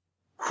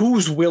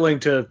who's willing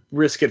to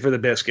risk it for the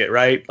biscuit,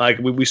 right? Like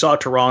we saw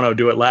Toronto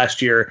do it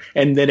last year,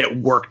 and then it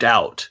worked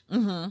out.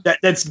 Mm-hmm.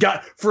 That's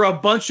got, for a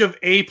bunch of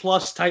A+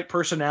 type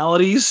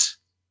personalities,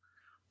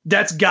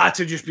 that's got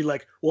to just be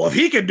like, well, if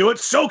he can do it,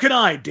 so can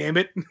I. Damn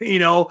it,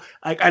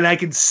 and I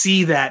can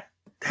see that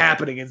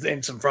happening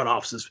in some front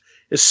offices,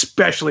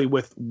 especially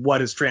with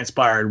what has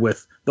transpired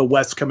with the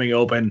West coming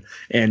open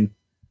and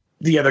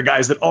the other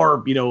guys that are,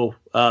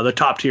 the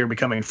top tier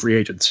becoming free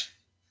agents.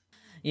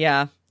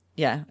 Yeah.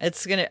 Yeah,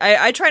 it's gonna.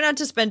 I try not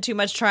to spend too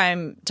much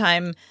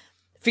time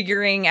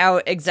figuring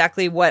out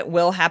exactly what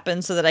will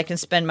happen, so that I can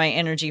spend my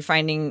energy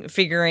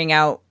figuring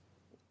out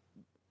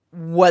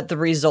what the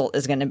result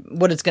is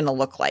what it's gonna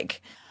look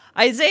like.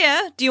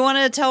 Isaiah, do you want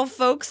to tell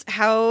folks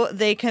how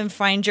they can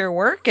find your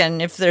work,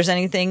 and if there's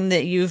anything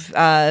that you've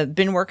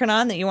been working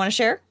on that you want to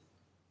share?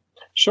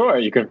 Sure,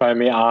 you can find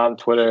me on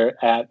Twitter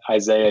at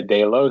Isaiah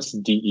Delos,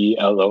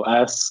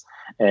 Delos.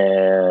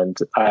 And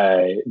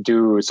I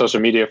do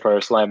social media for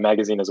Slam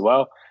Magazine as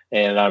well.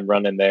 And I'm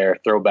running their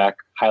Throwback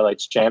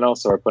Highlights channel.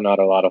 So we're putting out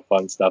a lot of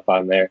fun stuff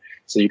on there.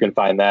 So you can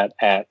find that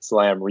at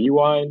Slam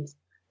Rewind.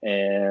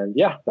 And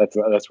yeah, that's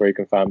where you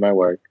can find my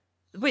work.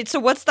 Wait, so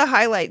what's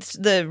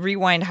the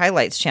Rewind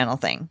Highlights channel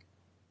thing?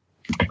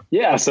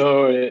 Yeah,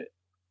 so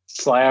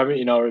Slam,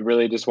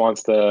 really just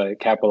wants to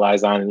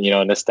capitalize on,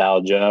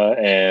 nostalgia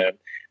and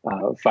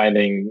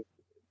finding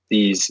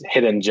these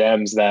hidden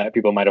gems that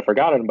people might have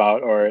forgotten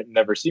about or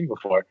never seen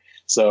before.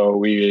 So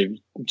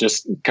we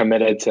just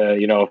committed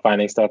to,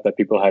 finding stuff that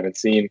people haven't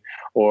seen,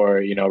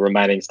 or,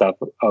 reminding stuff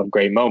of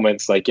great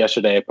moments. Like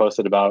yesterday, I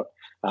posted about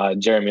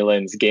Jeremy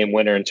Lin's game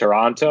winner in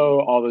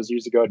Toronto all those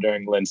years ago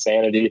during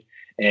Linsanity.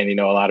 And,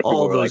 a lot of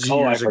people were like,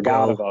 oh, I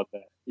forgot about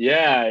that.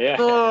 Yeah.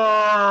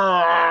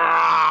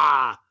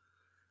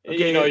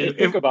 Okay, you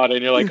think about it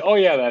and you're like, oh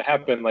yeah, that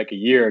happened like a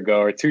year ago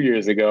or 2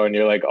 years ago. And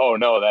you're like, oh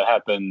no, that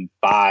happened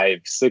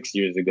 5-6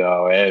 years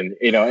ago. And,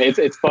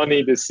 it's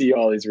funny to see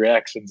all these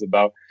reactions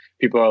about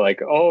people are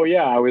like, oh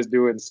yeah, I was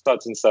doing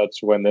such and such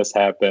when this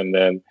happened.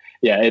 And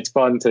yeah, it's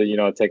fun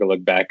to, take a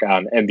look back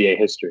on NBA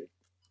history.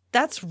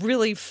 That's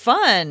really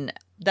fun.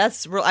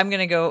 I'm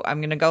going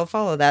to go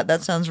follow that.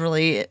 That sounds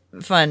really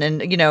fun.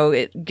 And,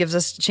 it gives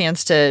us a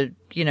chance to,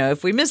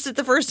 if we missed it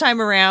the first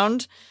time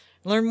around,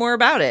 learn more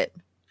about it.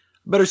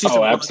 Better see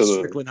some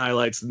Strickland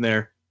highlights in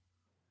there.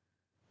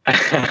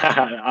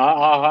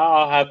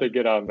 I'll have to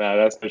get on that.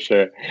 That's for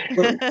sure.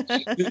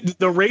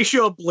 The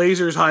ratio of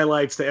Blazers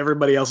highlights to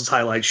everybody else's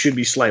highlights should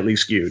be slightly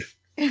skewed.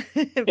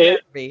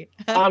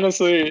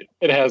 Honestly,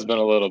 it has been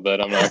a little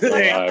bit. I'm not gonna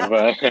lie,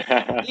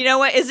 but you know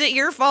what? Is it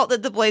your fault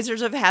that the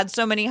Blazers have had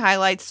so many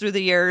highlights through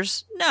the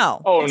years?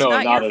 No. Oh no,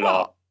 not at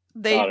all.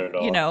 They, not at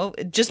all.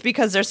 Just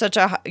because they're such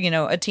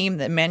a team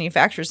that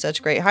manufactures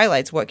such great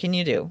highlights, what can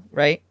you do,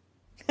 right?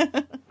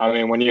 I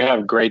mean, when you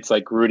have greats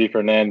like Rudy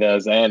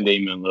Fernandez and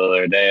Damian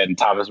Lillard and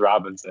Thomas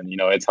Robinson,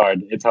 it's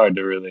hard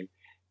to really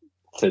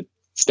to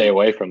stay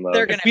away from those.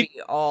 They're going to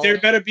be all. There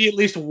better be at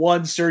least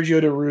one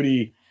Sergio to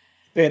Rudy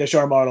Spanish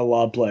Armada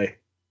lob play.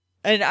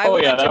 And that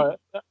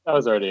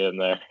was already in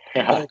there.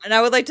 Yeah. And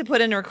I would like to put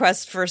in a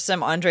request for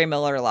some Andre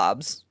Miller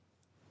lobs.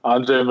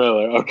 Andre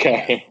Miller,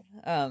 okay.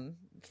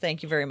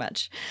 Thank you very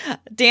much.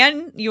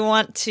 Dan, you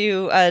want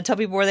to tell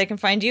people where they can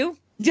find you?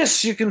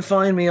 Yes, you can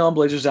find me on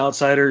Blazers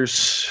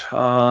Outsiders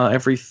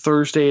every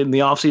Thursday in the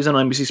offseason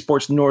on NBC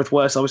Sports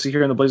Northwest, obviously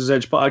here on the Blazers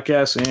Edge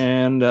podcast,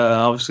 and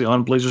obviously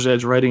on Blazers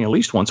Edge writing at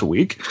least once a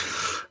week.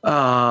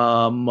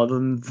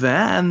 Other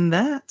than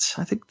that,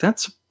 I think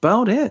that's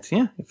about it.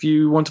 Yeah, if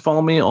you want to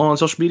follow me on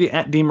social media,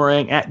 at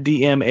DMarang, at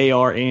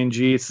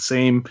DMARANG, it's the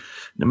same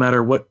no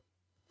matter what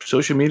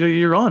social media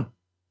you're on.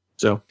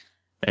 So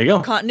there you go.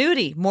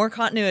 More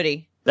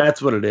continuity.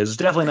 That's what it is. It's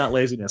definitely not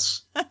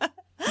laziness.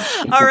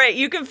 All right.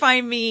 You can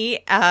find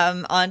me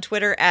on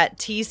Twitter at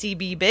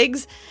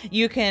TCBBiggs.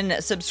 You can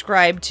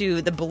subscribe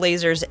to the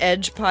Blazers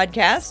Edge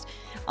podcast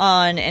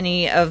on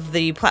any of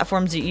the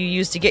platforms that you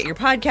use to get your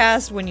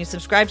podcast. When you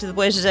subscribe to the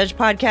Blazers Edge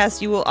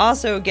podcast, you will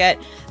also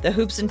get the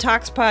Hoops and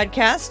Talks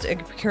podcast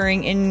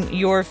occurring in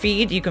your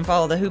feed. You can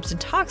follow the Hoops and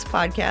Talks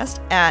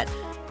podcast at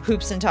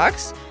Hoops and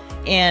Talks.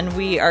 And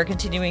we are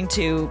continuing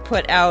to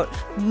put out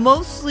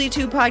mostly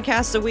 2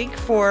 podcasts a week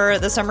for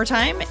the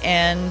summertime.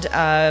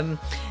 And,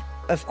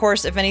 of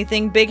course, if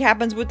anything big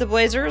happens with the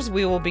Blazers,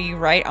 we will be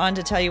right on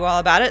to tell you all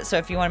about it. So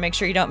if you want to make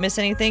sure you don't miss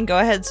anything, go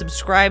ahead and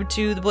subscribe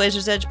to the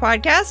Blazers Edge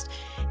podcast.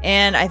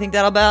 And I think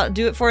that'll about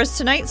do it for us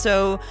tonight.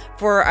 So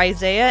for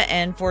Isaiah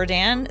and for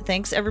Dan,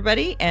 thanks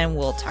everybody, and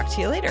we'll talk to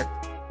you later.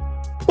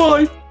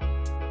 Bye.